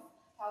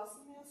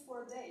 healthy meals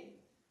for a day.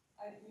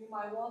 You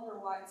might wonder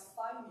why it's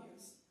 5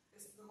 meals.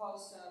 It's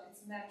because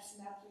it's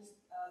Nepalese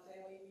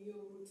daily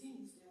meal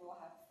routines. They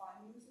will have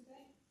 5 meals a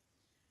day.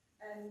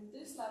 And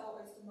this level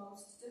is the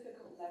most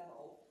difficult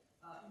level,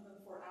 even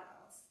for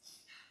adults.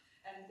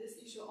 And this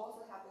issue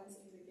also happens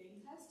in the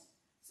game test.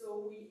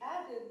 So we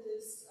added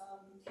this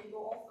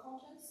table of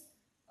contents,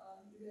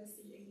 you can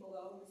see in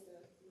below with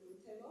the blue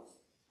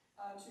tables,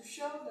 to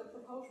show the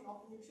proportion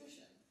of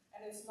nutrition.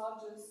 And it's not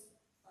just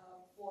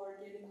for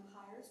getting a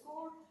higher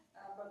score,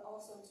 but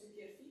also to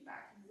get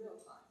feedback in real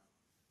time.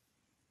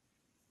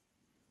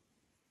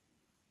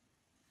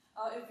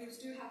 If you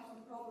still have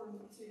some problem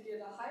to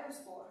get a higher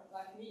score,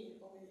 like me,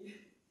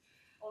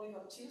 only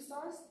got 2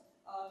 stars,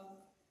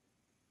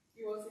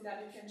 you will see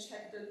that you can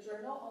check the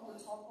journal on the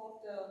top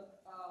of the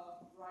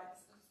right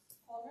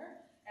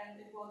corner, and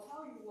it will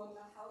tell you what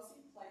a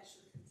healthy plate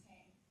should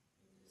contain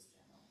in this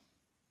journal.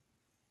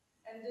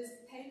 And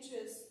this page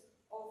is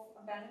of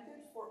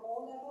benefit for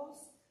all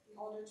levels in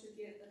order to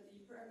get a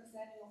deeper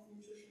understanding of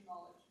nutrition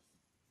knowledge.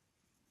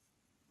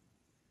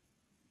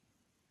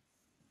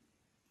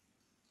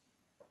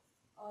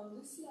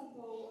 This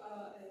level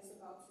is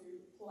about to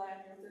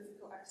plan your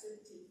physical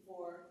activity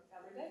for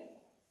every day.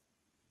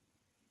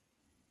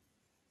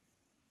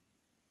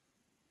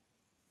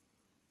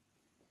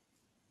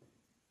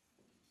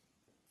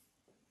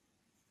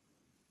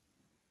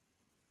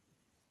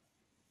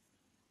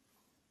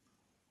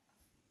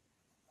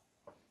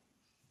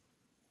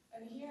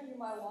 And here you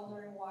might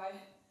wondering why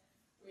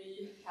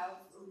we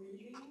have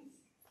reading,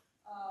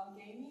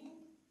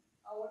 gaming,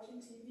 watching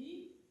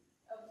TV,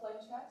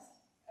 playing chess,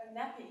 and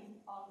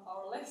napping on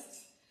our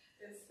list.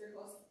 It's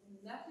because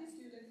Nepalese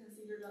students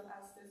consider them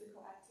as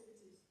physical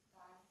activities.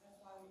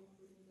 That's why we're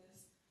including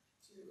this,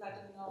 to let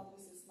them know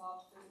this is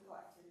not physical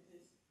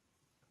activities.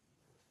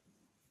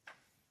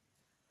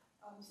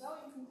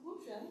 So in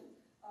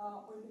conclusion,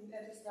 we think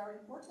that it's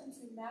very important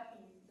to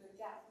mapping the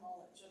gap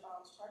knowledge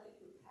about target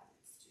group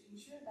habits to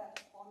ensure that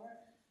the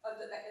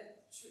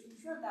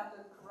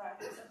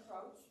correct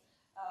approach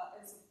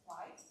is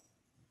applied.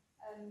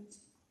 And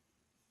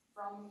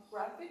from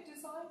graphic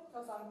design,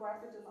 because I'm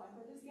graphic design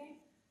for this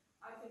game,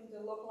 I think the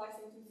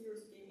localizing to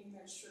serious game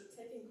image should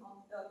take into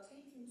account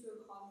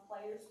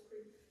players'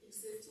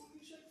 pre-existing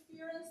visual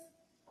experience.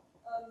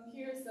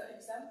 Here's the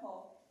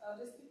example.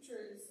 This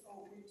picture is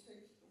we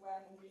took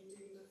when we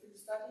do the food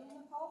study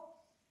in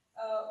Nepal.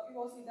 You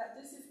will see that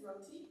this is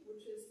roti,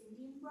 which is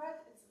Indian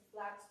bread. It's a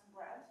flat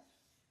bread.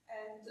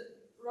 And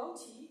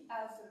roti,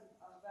 as a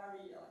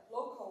very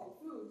local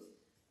food,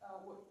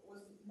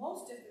 was the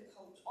most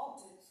difficult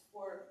object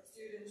for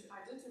students to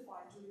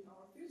identify during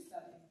our field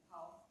study in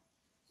Nepal.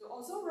 So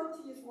although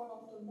roti is one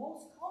of the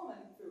most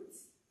common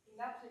foods in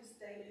Nepalese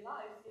daily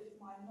life, it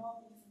might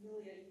not be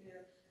familiar in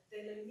their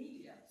daily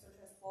media, such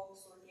as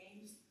books or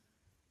games.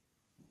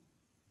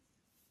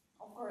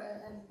 Of course,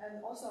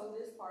 and also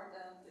this part,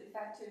 the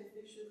effective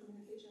visual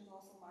communication is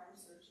also my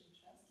research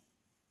interest.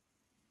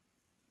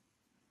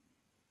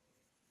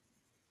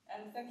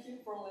 And thank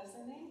you for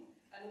listening,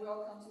 and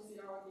welcome to see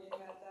our game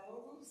at demo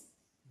booth.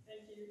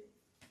 Thank you.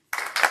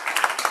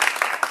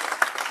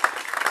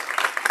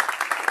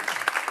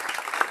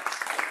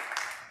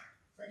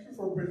 Thank you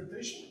for the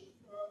presentation.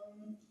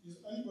 Is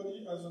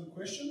anybody has a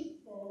question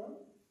for her?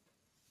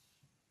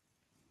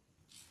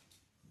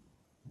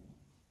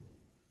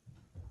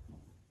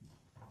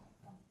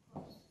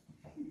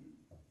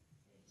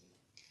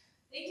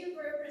 Thank you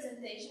for your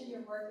presentation.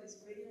 Your work is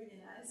really,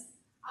 really nice.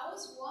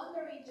 was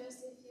wondering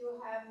just if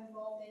you have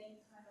involved any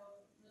kind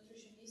of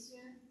nutritionist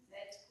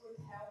that could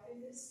help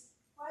in this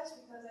part,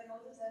 because I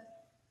noticed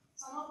that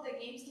some of the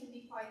games can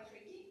be quite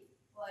tricky.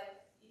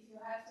 Like if you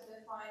have to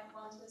define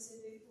one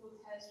specific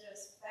food has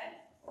just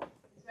fat,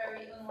 it's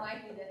very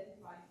unlikely that you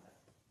find like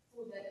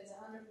food that is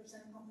 100%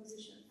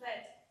 composition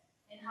fat.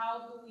 And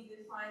how do we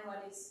define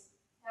what is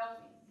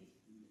healthy?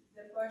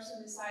 The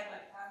person decide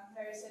like I'm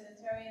very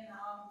sedentary and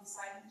now I'm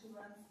deciding to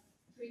run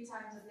 3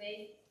 times a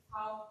day.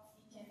 How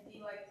it can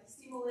be like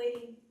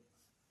stimulating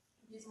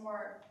this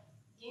more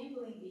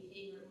gambling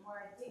behavior,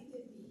 more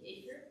addictive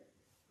behavior,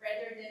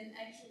 rather than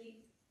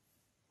actually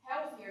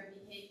healthier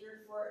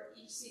behavior for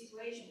each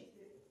situation.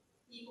 If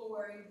people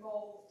were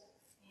involved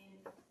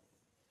in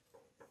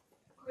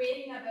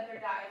creating a better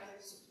diet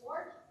with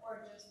support,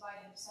 or just by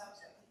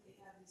themselves, like if they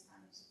have this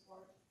kind of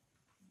support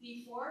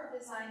before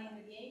designing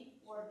the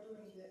game or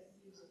during the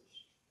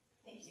usage.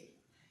 Thank you.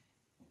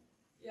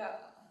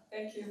 Yeah,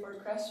 thank you for the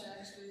question.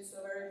 Actually, it's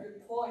a very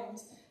good point.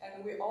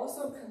 And we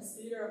also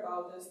consider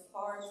about this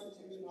part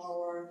during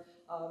our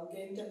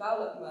game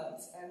development.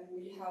 And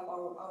we have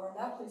our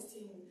Nepalese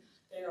team,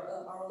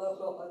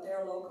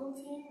 their local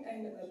team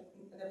in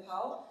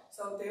Nepal.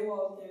 So they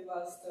will give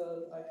us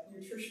the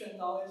nutrition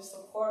knowledge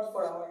support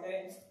for our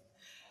games.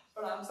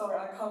 But I'm sorry,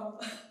 I can't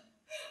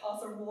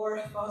answer more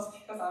about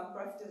because I'm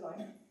graphic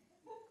designer.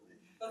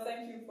 But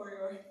thank you for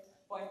your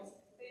point.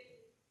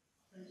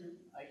 Thank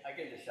you. I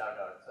can just shout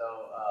out.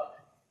 So,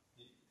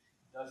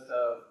 does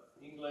the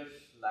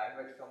English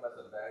language come as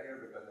a barrier?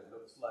 Because it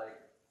looks like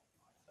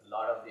a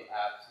lot of the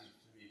apps seems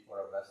to be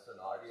for a Western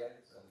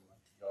audience, and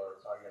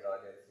your target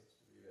audience seems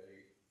to be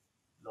very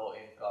low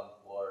income,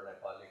 poor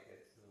Nepali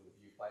kids. Do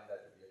you find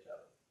that to be a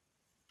challenge?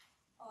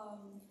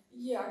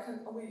 Yeah,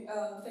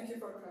 thank you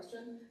for the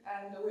question.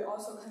 And we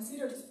also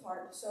consider this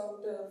part.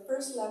 So the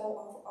first level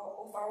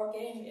of our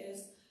game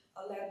is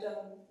let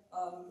them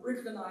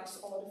recognize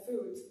all the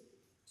food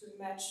to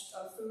match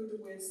food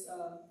with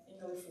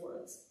English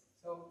words.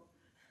 So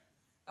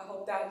I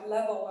hope that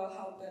level will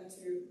help them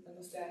to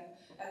understand.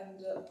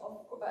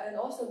 And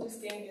also this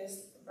game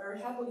is very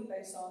heavily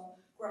based on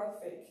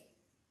graphic.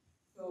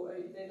 So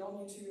they don't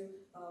need to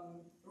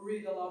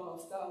read a lot of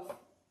stuff.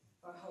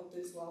 I hope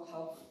this will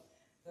help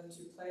them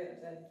to play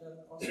it and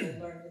also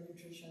learn the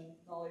nutrition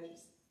knowledge.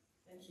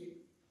 Thank you.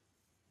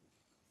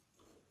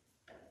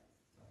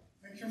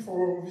 Thank you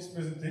for this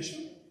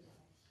presentation.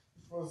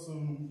 It was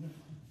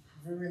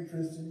very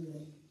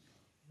interesting,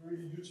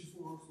 very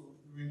beautiful also,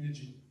 very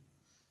engaging.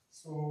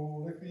 So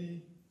let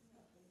me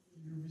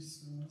give you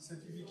this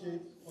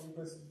certificate for the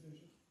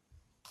presentation.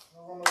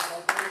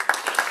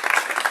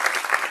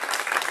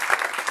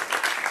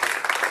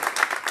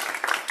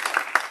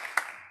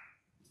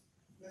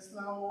 Let's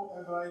now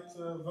invite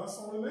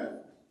Vincent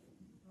Lemaire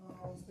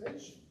on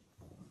stage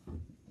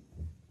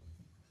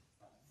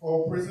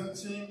for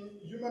presenting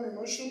human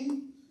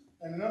emotion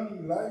and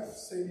learning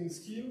life-saving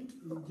skill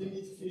in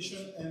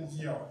gamification and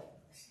VR.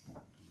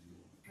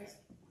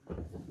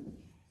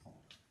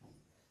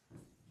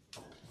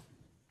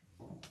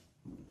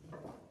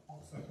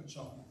 Looks like a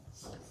charm.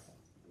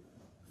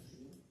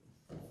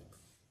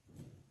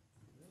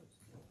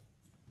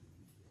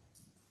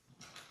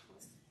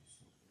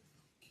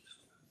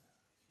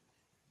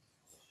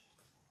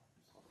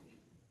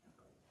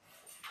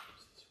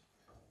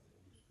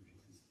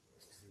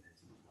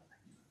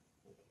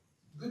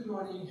 Good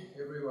morning,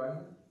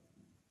 everyone.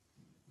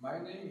 My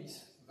name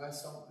is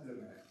Vincent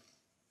Lemaire.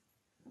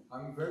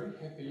 I'm very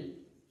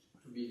happy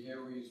to be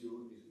here with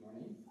you this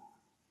morning.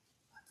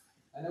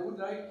 And I would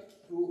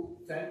like to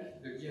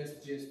thank the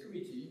GSGS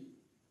committee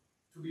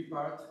to be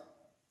part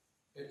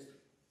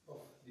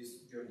of this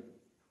journey.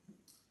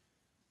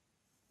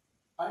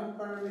 I'm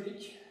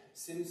paramedic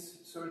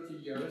since 30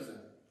 years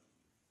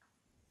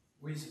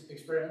with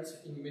experience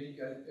in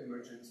medical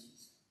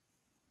emergencies.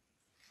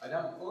 And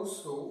I'm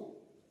also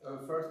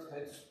a first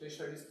aid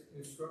specialist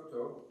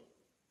instructor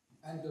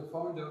and the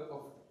founder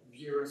of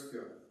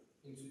GSGS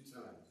in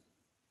Switzerland.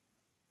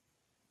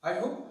 I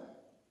hope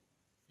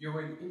you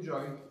will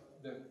enjoy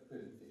the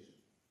presentation.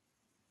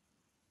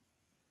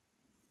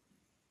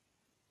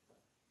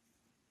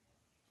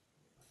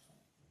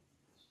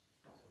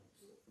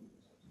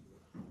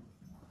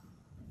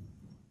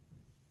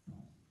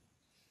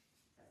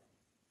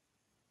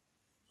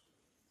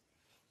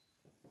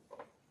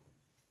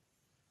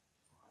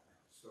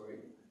 Sorry.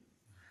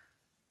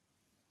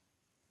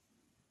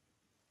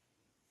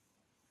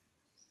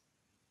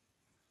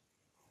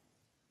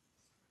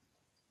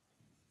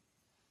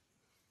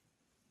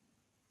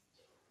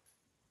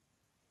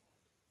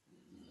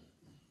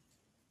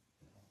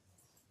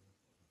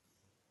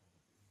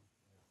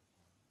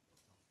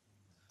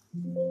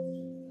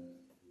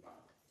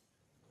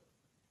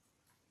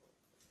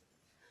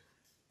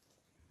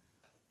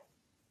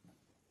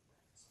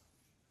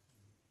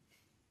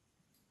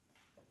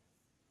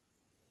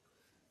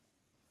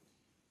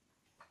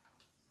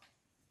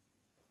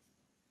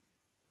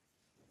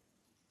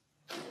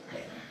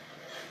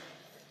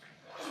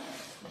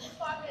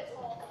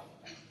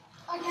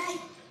 Okay.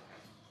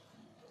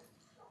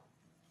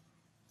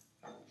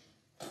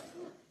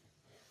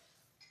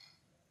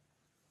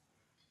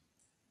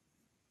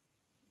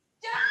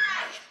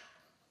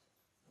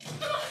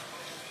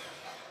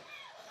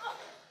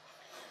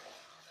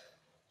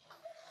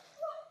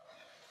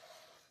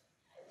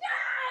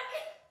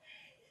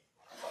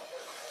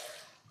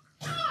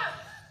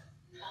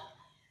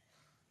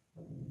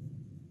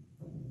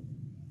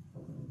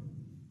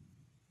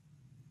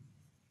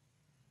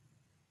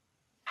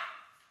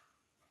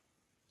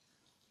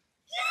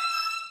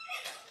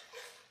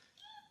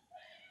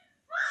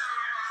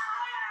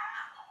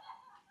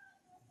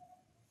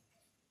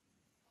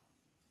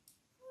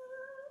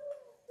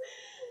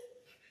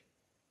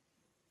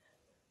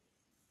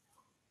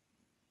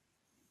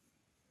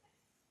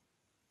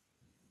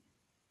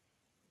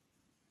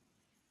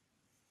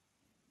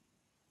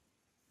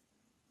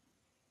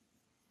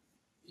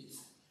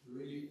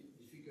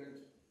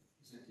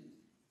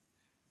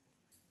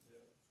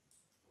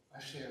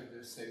 share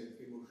the same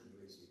emotion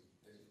with you.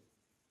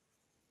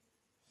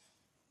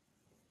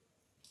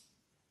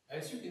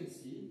 As you can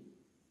see,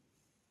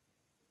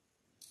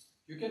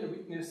 you can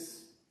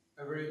witness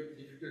a very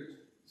difficult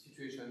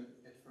situation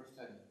at first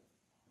hand.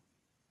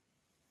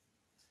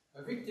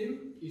 A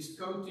victim is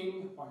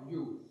counting on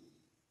you.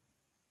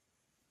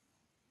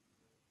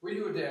 Will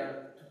you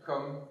dare to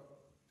come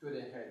to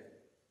their head?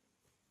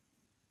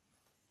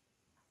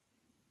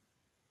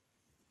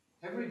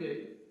 Every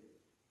day,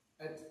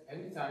 at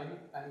any time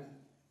and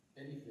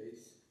any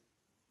place,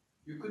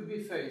 you could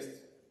be faced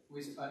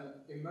with an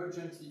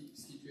emergency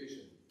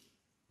situation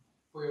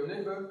for your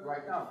neighbor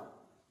right now,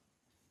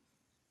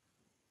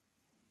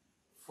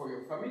 for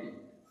your family,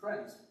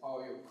 friends,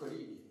 or your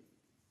colleague.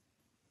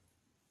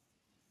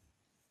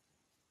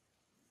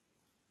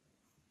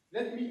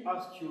 Let me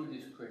ask you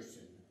this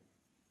question.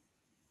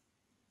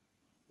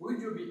 Would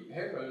you be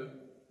able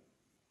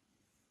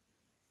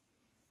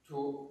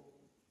to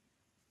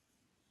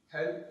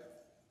help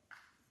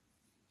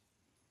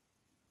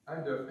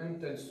under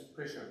intense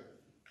pressure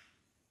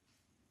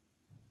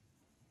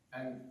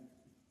and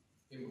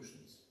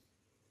emotions?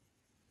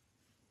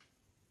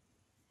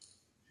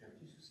 J'ai un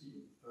petit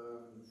souci,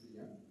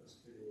 Julien, parce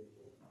que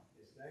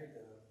les slides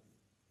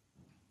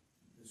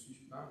ne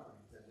suivent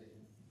pas avec la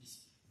ligne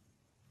ici.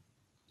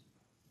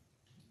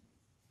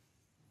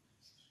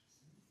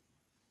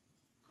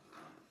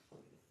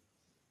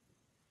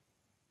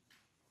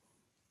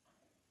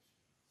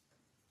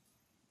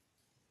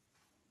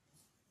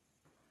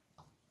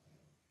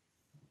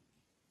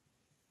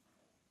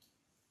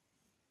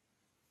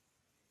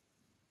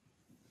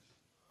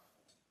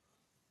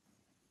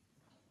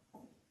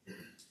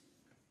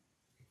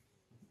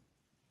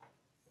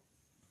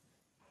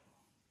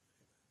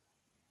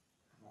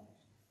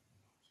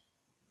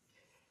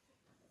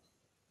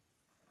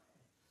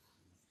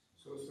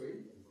 So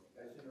sorry,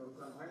 as you know,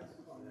 comments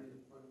on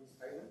this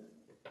island,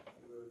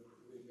 you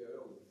will be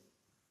alone.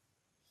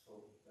 So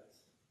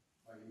that's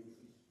my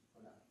emotions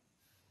for now.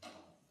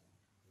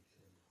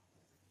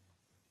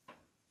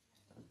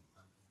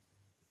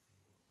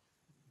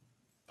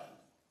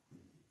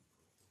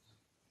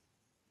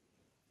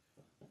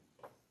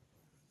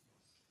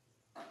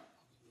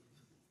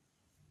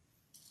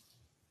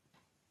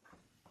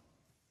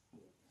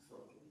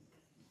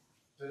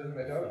 So, doesn't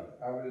matter,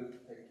 I will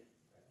take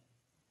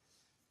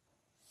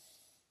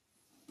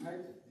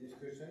this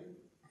question.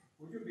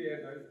 Would you be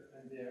able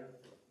and dare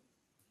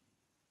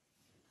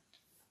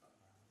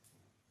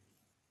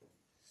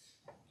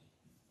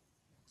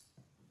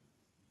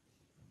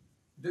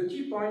the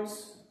key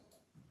points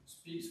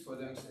speaks for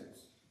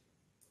themselves.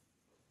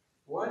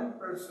 One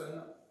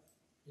person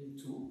in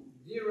two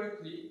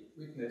directly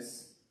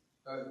witness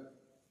a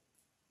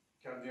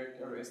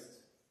cardiac arrest,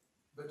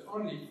 but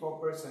only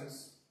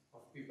 4%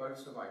 of people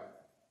survive.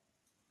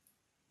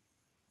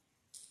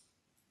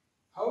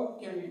 How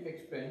can we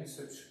explain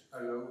such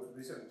a low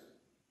result?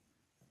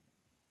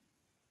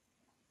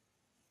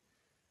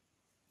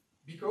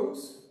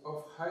 Because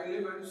of high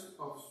levels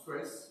of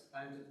stress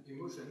and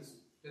emotions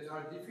that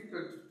are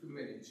difficult to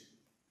manage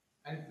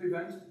and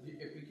prevent the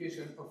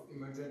application of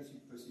emergency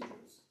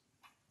procedures.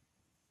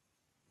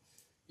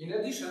 In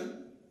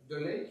addition, the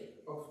lack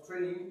of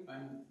training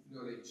and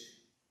knowledge.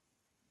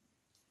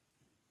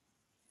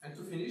 And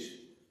to finish,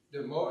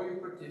 the more you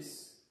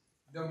practice,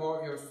 the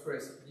more your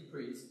stress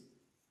decreases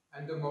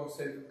and the more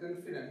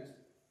self-confident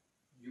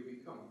you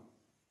become.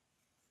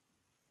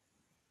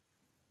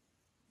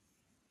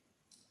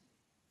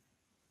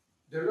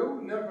 The low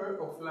number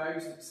of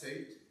lives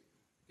saved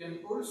can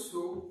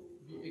also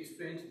be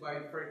explained by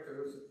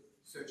factors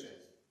such as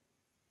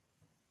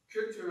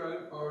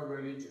cultural or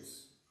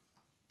religious.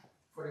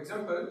 For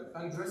example,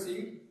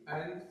 undressing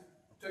and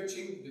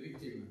touching the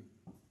victim.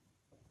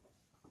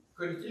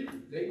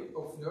 Cognitive lack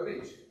of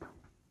knowledge.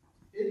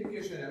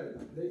 Educational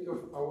lack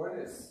of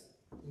awareness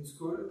in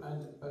school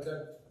and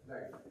adult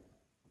life.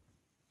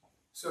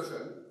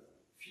 Social,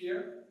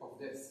 fear of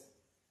death.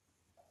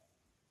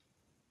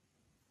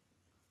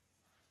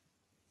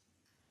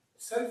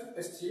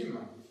 Self-esteem.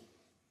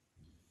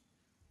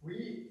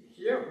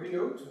 Here we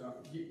note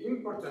the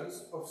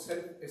importance of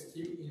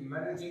self-esteem in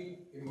managing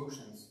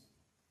emotions.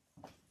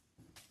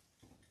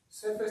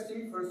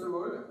 Self-esteem, first of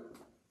all,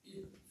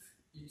 if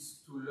it's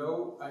too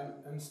low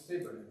and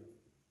unstable,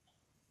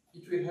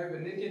 it will have a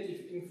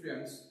negative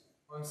influence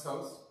on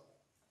thoughts,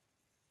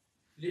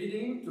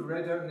 leading to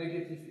rather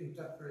negative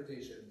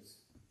interpretations.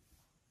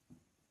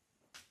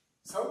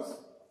 Thoughts?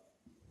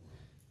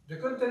 The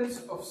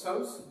contents of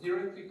thoughts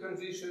directly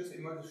conditions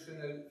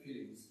emotional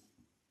feelings.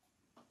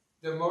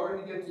 The more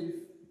negative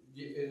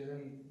the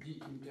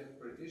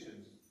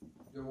interpretations,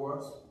 the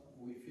worse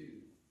we feel.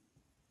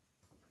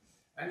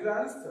 And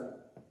last,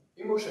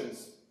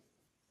 emotions.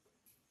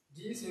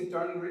 These in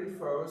turn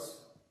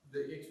reinforce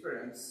the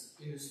experience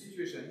in a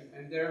situation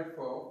and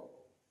therefore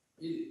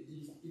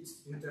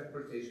its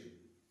interpretation.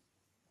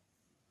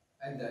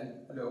 And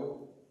then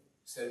low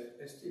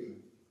self-esteem.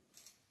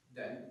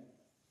 Then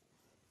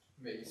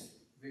makes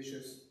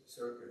vicious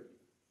circle.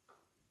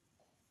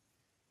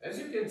 As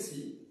you can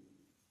see,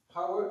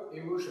 our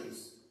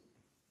emotions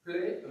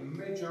play a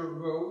major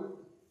role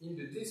in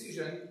the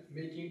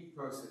decision-making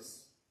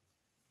process.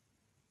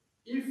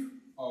 If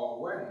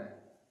or when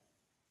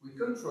we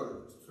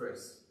control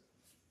stress,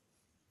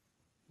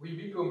 we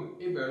become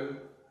able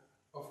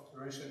of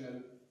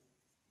rational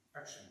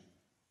action.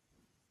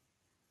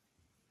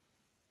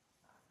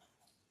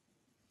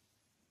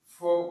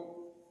 For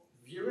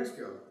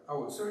VRescue,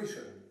 our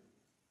solution,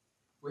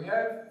 we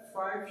have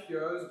 5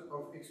 years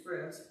of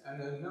experience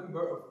and a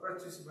number of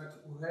participants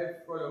who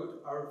have followed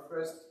our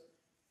first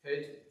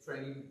aid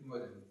training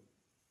model.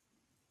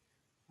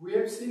 We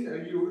have seen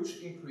a huge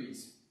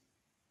increase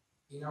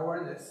in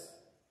awareness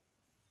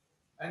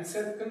and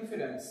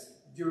self-confidence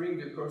during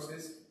the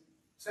courses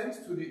thanks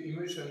to the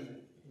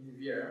immersion in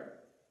VR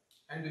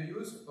and the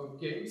use of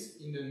games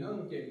in the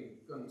non-game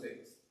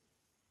context.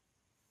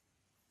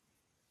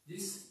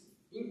 This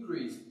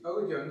increased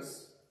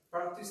audience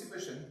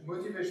participation,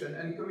 motivation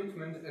and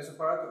commitment as a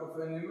part of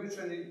an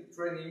emotional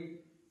training,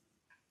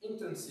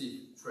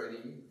 intensive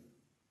training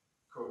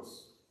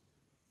course.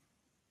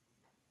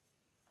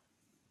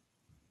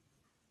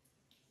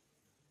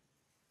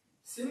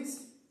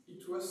 Since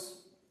it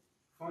was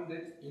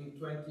founded in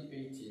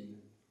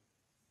 2018,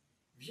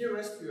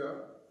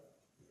 VRescue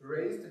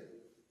raised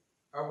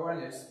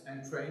awareness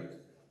and trained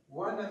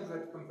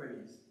 100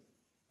 companies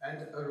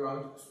and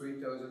around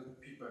 3,000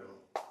 people.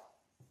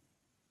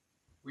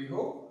 We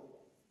hope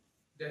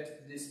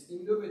that this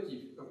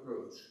innovative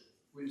approach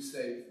will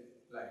save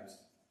lives.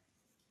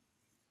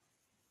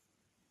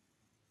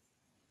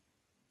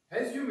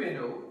 As you may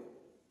know,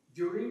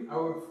 during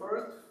our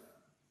first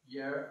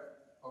year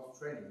of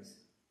trainings,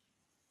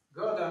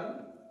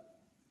 GARDIN,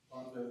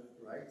 on the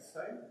right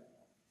side,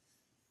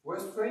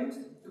 was trained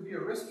to be a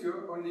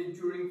rescuer only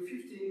during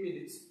 15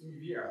 minutes in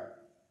VR.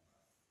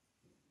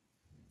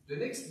 The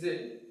next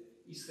day,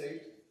 he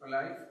saved a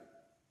life,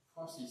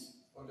 Francis,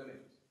 on the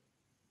left.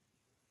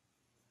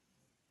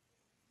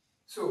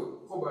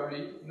 So,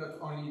 probably not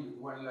only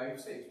one life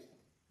saved.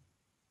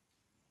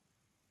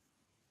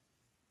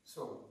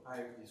 So, I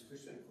have this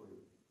question for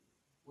you.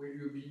 Will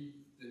you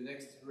be the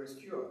next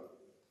rescuer?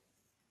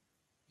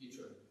 Each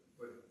one.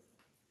 Well,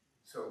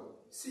 so,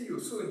 see you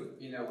soon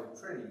in our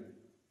training.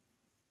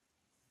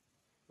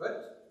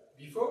 But,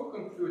 before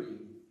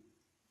concluding,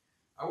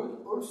 I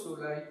would also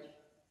like to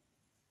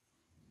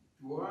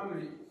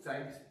warmly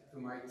thank to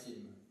my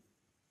team.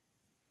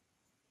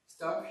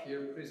 Staff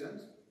here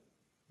present,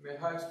 may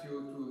I ask you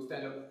to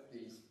stand up,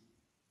 please.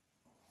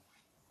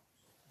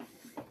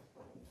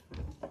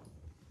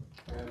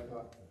 I have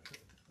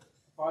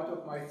part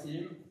of my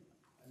team,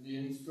 and the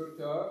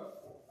instructor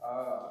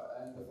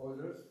and the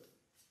others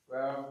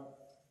were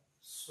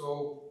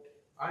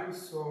I'm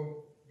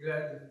so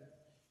glad,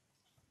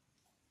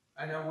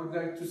 and I would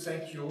like to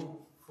thank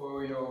you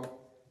for your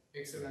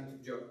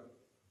excellent job.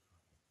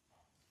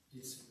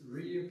 It's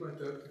really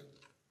important,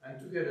 and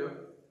together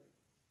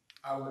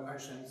our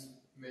actions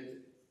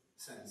made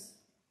sense.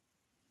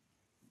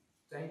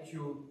 Thank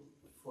you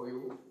for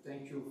you,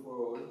 thank you for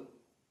all.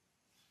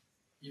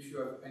 If you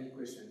have any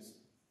questions,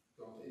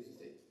 don't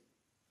hesitate.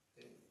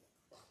 Thank you.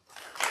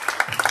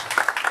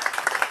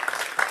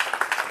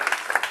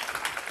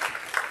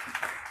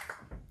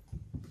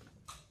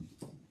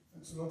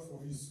 Thanks a lot for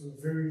this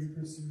very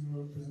impressive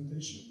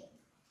presentation.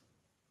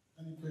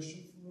 Any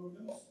questions from the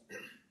audience?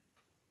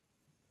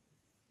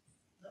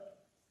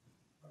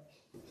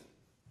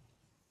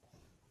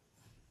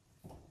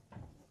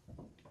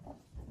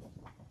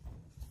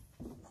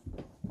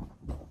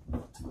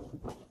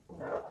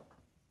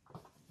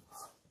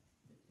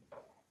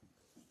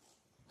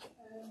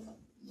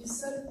 You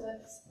said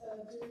that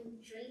during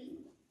training,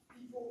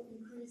 people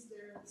increase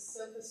their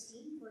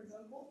self-esteem, for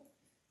example.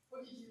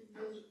 What did you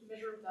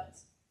measure that?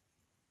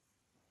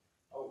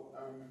 Oh,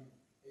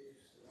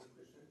 excellent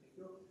question, thank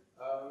you.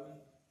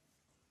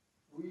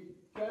 We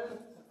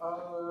can't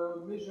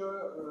measure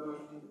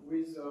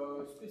with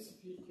a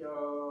specific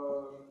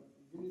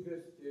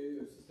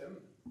university system.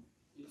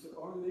 It's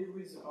only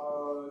with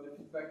the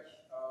feedback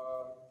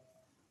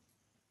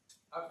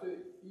after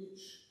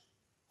each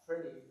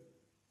training.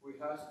 We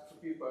asked to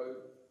people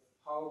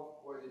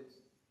how was it,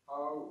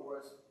 how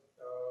was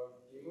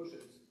the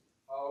emotions,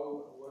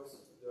 how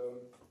was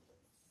the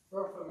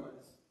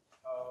performance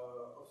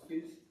of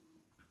skills,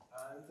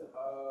 and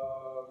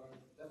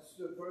that's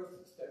the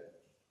first step.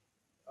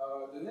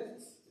 The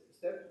next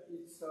step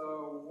is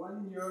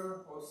 1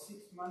 year or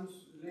 6 months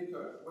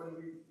later when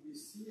we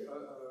see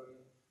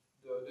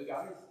the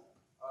guys,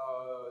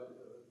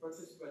 the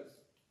participants.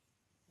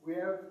 We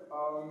have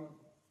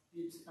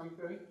it's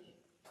empiric.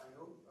 I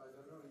don't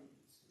know if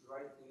it's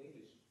right in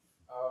English.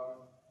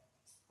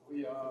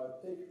 We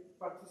take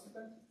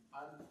participants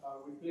and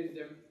we place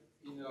them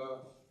in a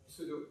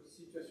pseudo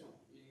situation,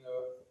 in a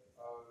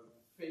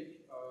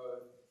fake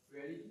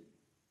reality,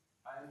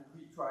 and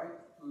we try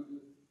to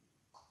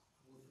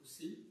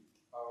see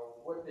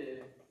what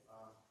they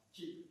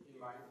keep in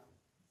mind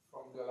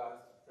from the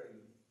last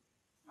training.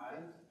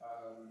 And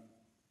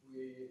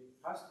we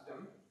ask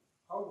them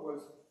how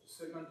was the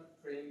second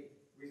training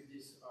with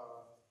this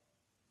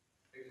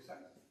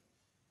exercise,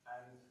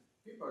 and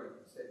people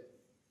said,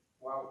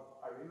 wow,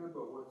 I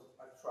remember what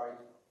I tried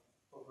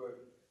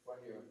over 1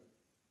 year,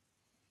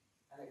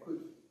 and I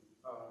could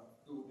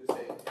do the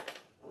same.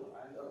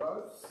 And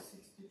about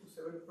 60 to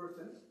 70%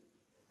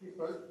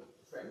 people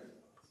trained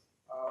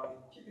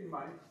keep in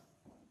mind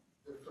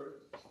the first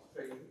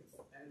training,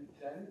 and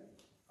then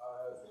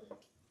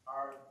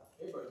are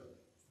able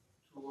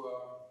to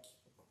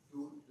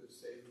do the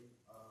same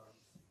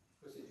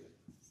procedure.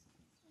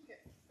 Okay,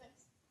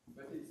 thanks.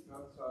 But it's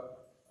not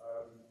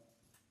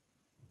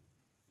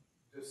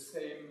the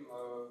same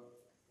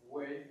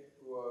way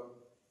to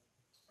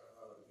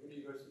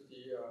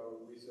university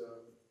with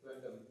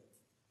London.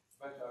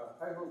 But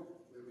I hope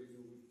we will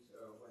do it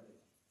one day.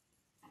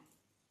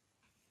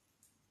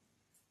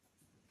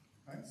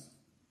 Thanks.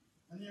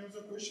 Any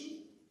other question?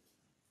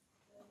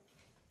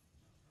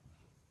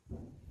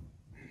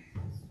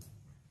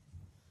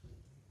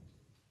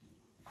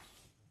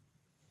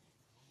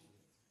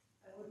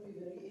 I would be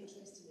very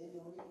interested in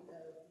knowing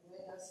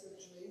where does your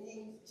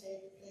training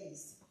take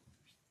place?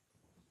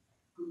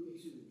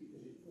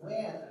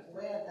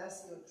 Where does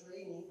your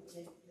training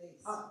take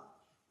place?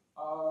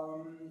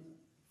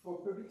 For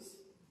public,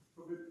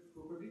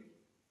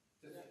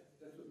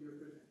 that's what you're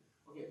question.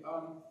 Okay.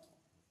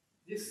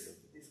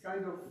 This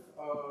kind of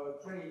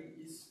training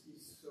is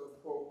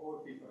for all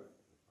people.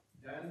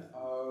 Then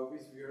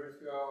with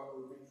VRSQL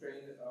we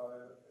train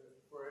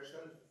for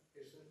extension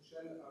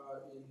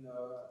in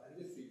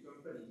industry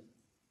companies.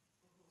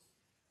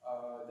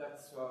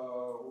 That's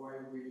why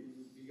we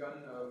began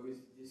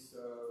with this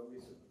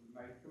with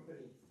my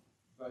company.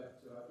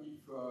 But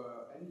if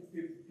any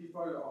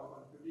people on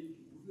public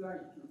would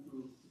like to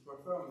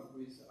perform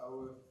with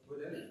our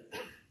model,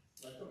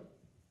 welcome.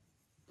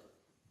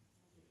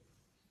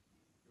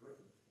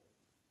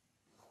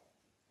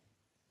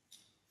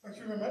 Thank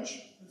you very much.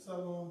 Let's have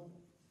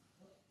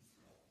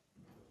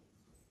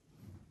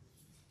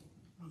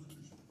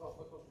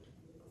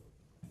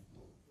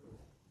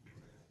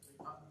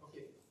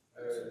okay.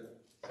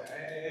 I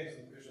have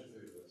some questions for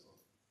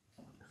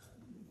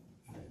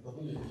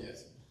you. Yes.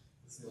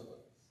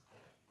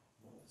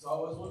 So I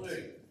was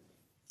wondering,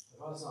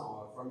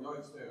 Vincent, from your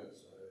experience,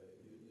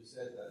 you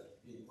said that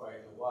it's been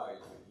quite a while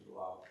you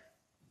are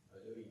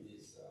doing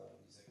this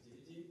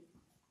activity.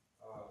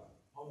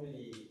 How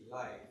many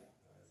live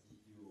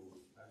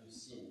have you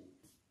seen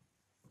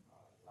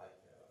like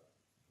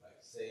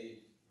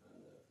saved,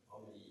 and how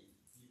many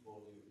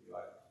people you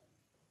have?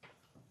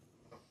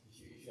 If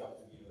you have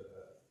to give a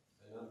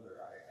number,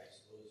 I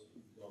suppose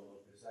you don't know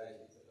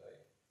precisely, but I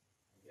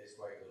guess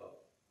quite a lot.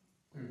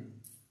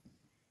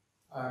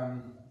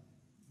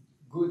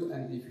 Good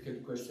and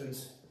difficult questions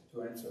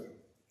to answer.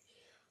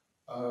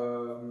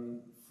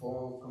 For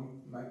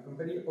my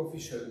company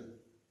official,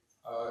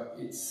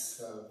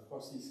 it's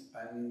Francis,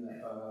 and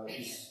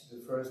is the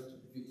first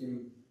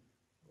victim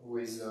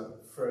with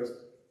first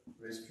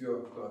rescue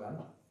of CARDIN.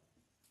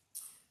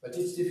 But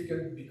it's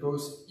difficult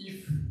because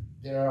if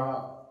there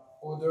are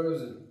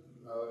others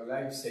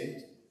life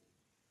saved,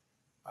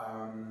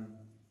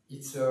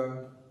 it's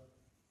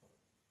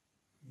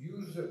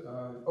used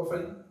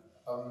often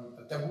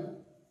a taboo.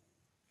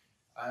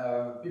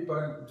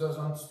 People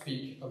doesn't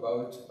speak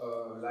about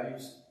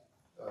lives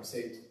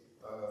saved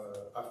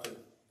after.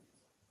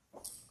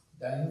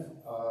 Then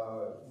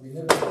we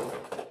never know,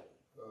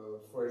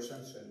 for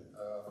extension,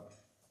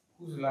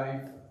 whose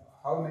life,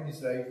 how many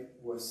lives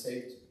was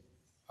saved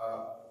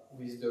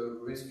with the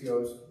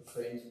rescuers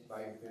trained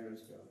by the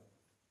rescuer.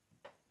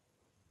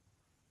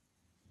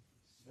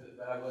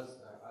 But I was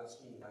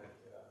asking,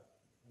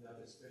 not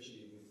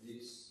especially with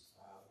this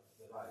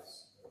device,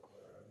 but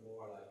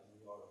more like in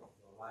your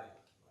life.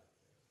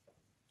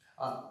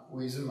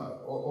 With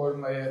all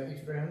my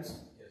experience?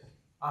 Yes.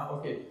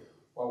 Okay.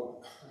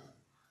 Wow.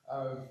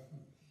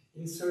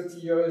 In 30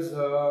 years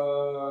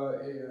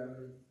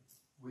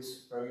with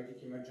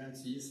paramedic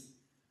emergencies,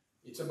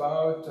 it's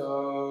about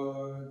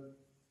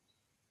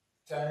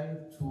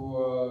 10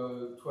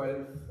 to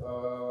 12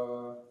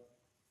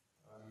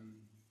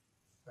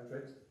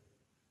 hundred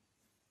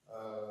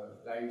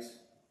lives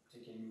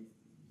taken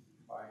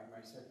by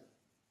myself.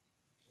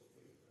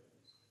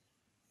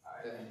 I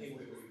think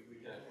we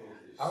can close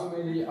this. How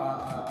many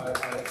are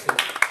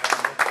saved?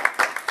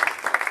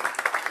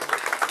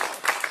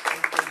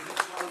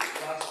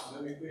 Last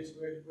very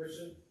quick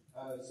question.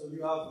 So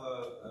you have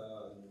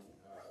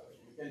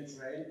you can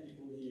train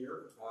people here,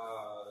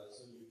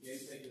 so you can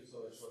thank you so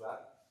much for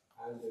that.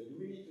 And you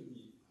really need to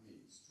be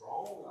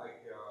strong, and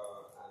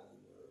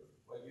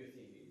what do you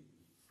think?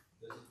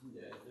 Does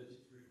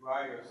it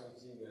require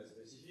something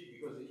specific?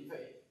 Because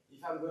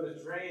if I'm going to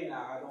train,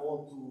 I don't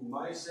want to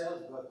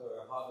myself got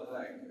a heart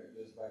attack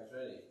just by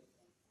training.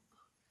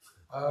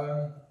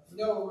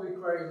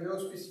 No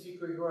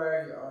specific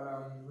required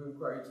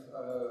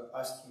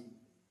asking.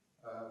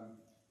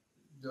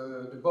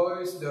 The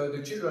boys,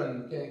 the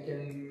children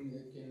can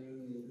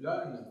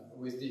learn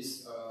with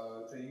this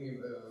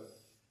training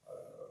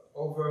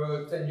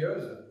over 10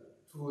 years,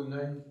 to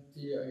 90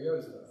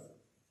 years.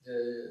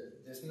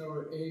 There's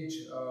no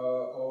age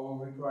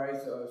or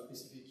requires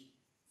specific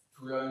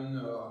to learn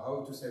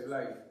how to save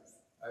life.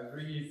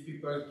 Every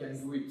people can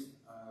do it.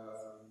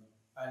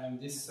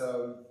 And this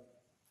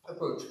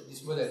approach,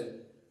 this model,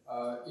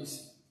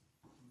 is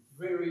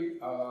very,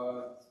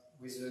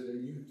 with the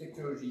new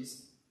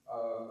technologies,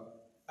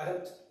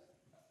 adapt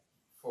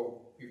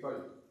for people.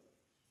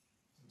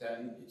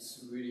 Then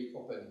it's really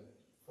open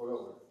for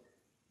all.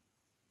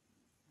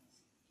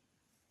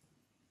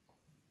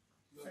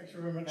 Thank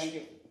you very much. Thank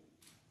you.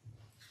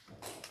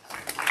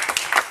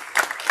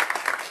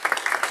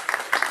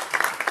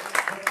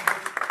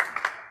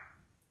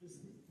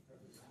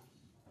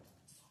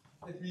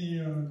 Let me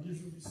give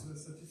you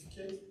this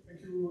certificate.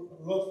 Thank you a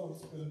lot for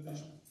this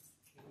presentation.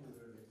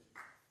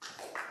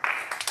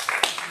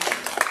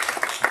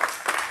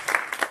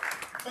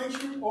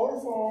 Thank you all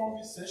for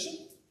this session.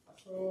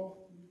 So,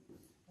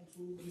 want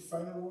to the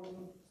final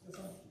word,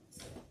 Stefan?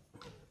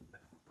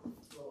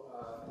 So,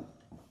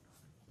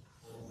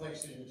 thanks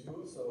to you too.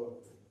 So,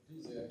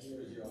 please, here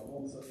is your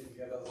home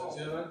certificate as a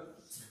German.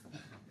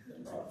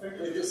 Thank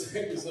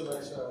you so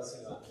much,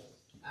 Sylvain.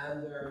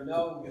 And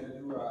now we're going to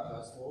do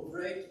a small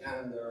break,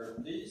 and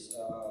please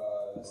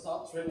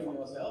start training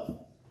yourself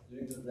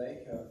during the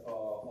break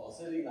for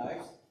saving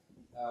lives.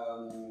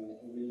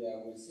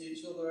 We'll see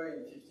each other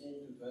in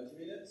 15 to 20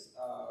 minutes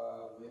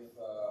with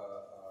a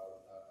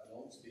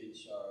long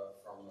speech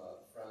from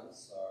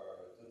France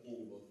talking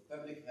about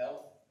public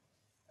health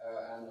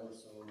and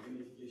also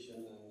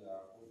unification and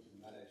how to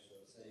manage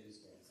serious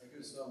games. Thank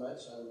you so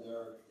much, and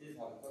please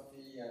have a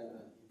coffee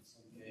and eat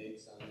some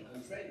cakes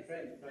and train.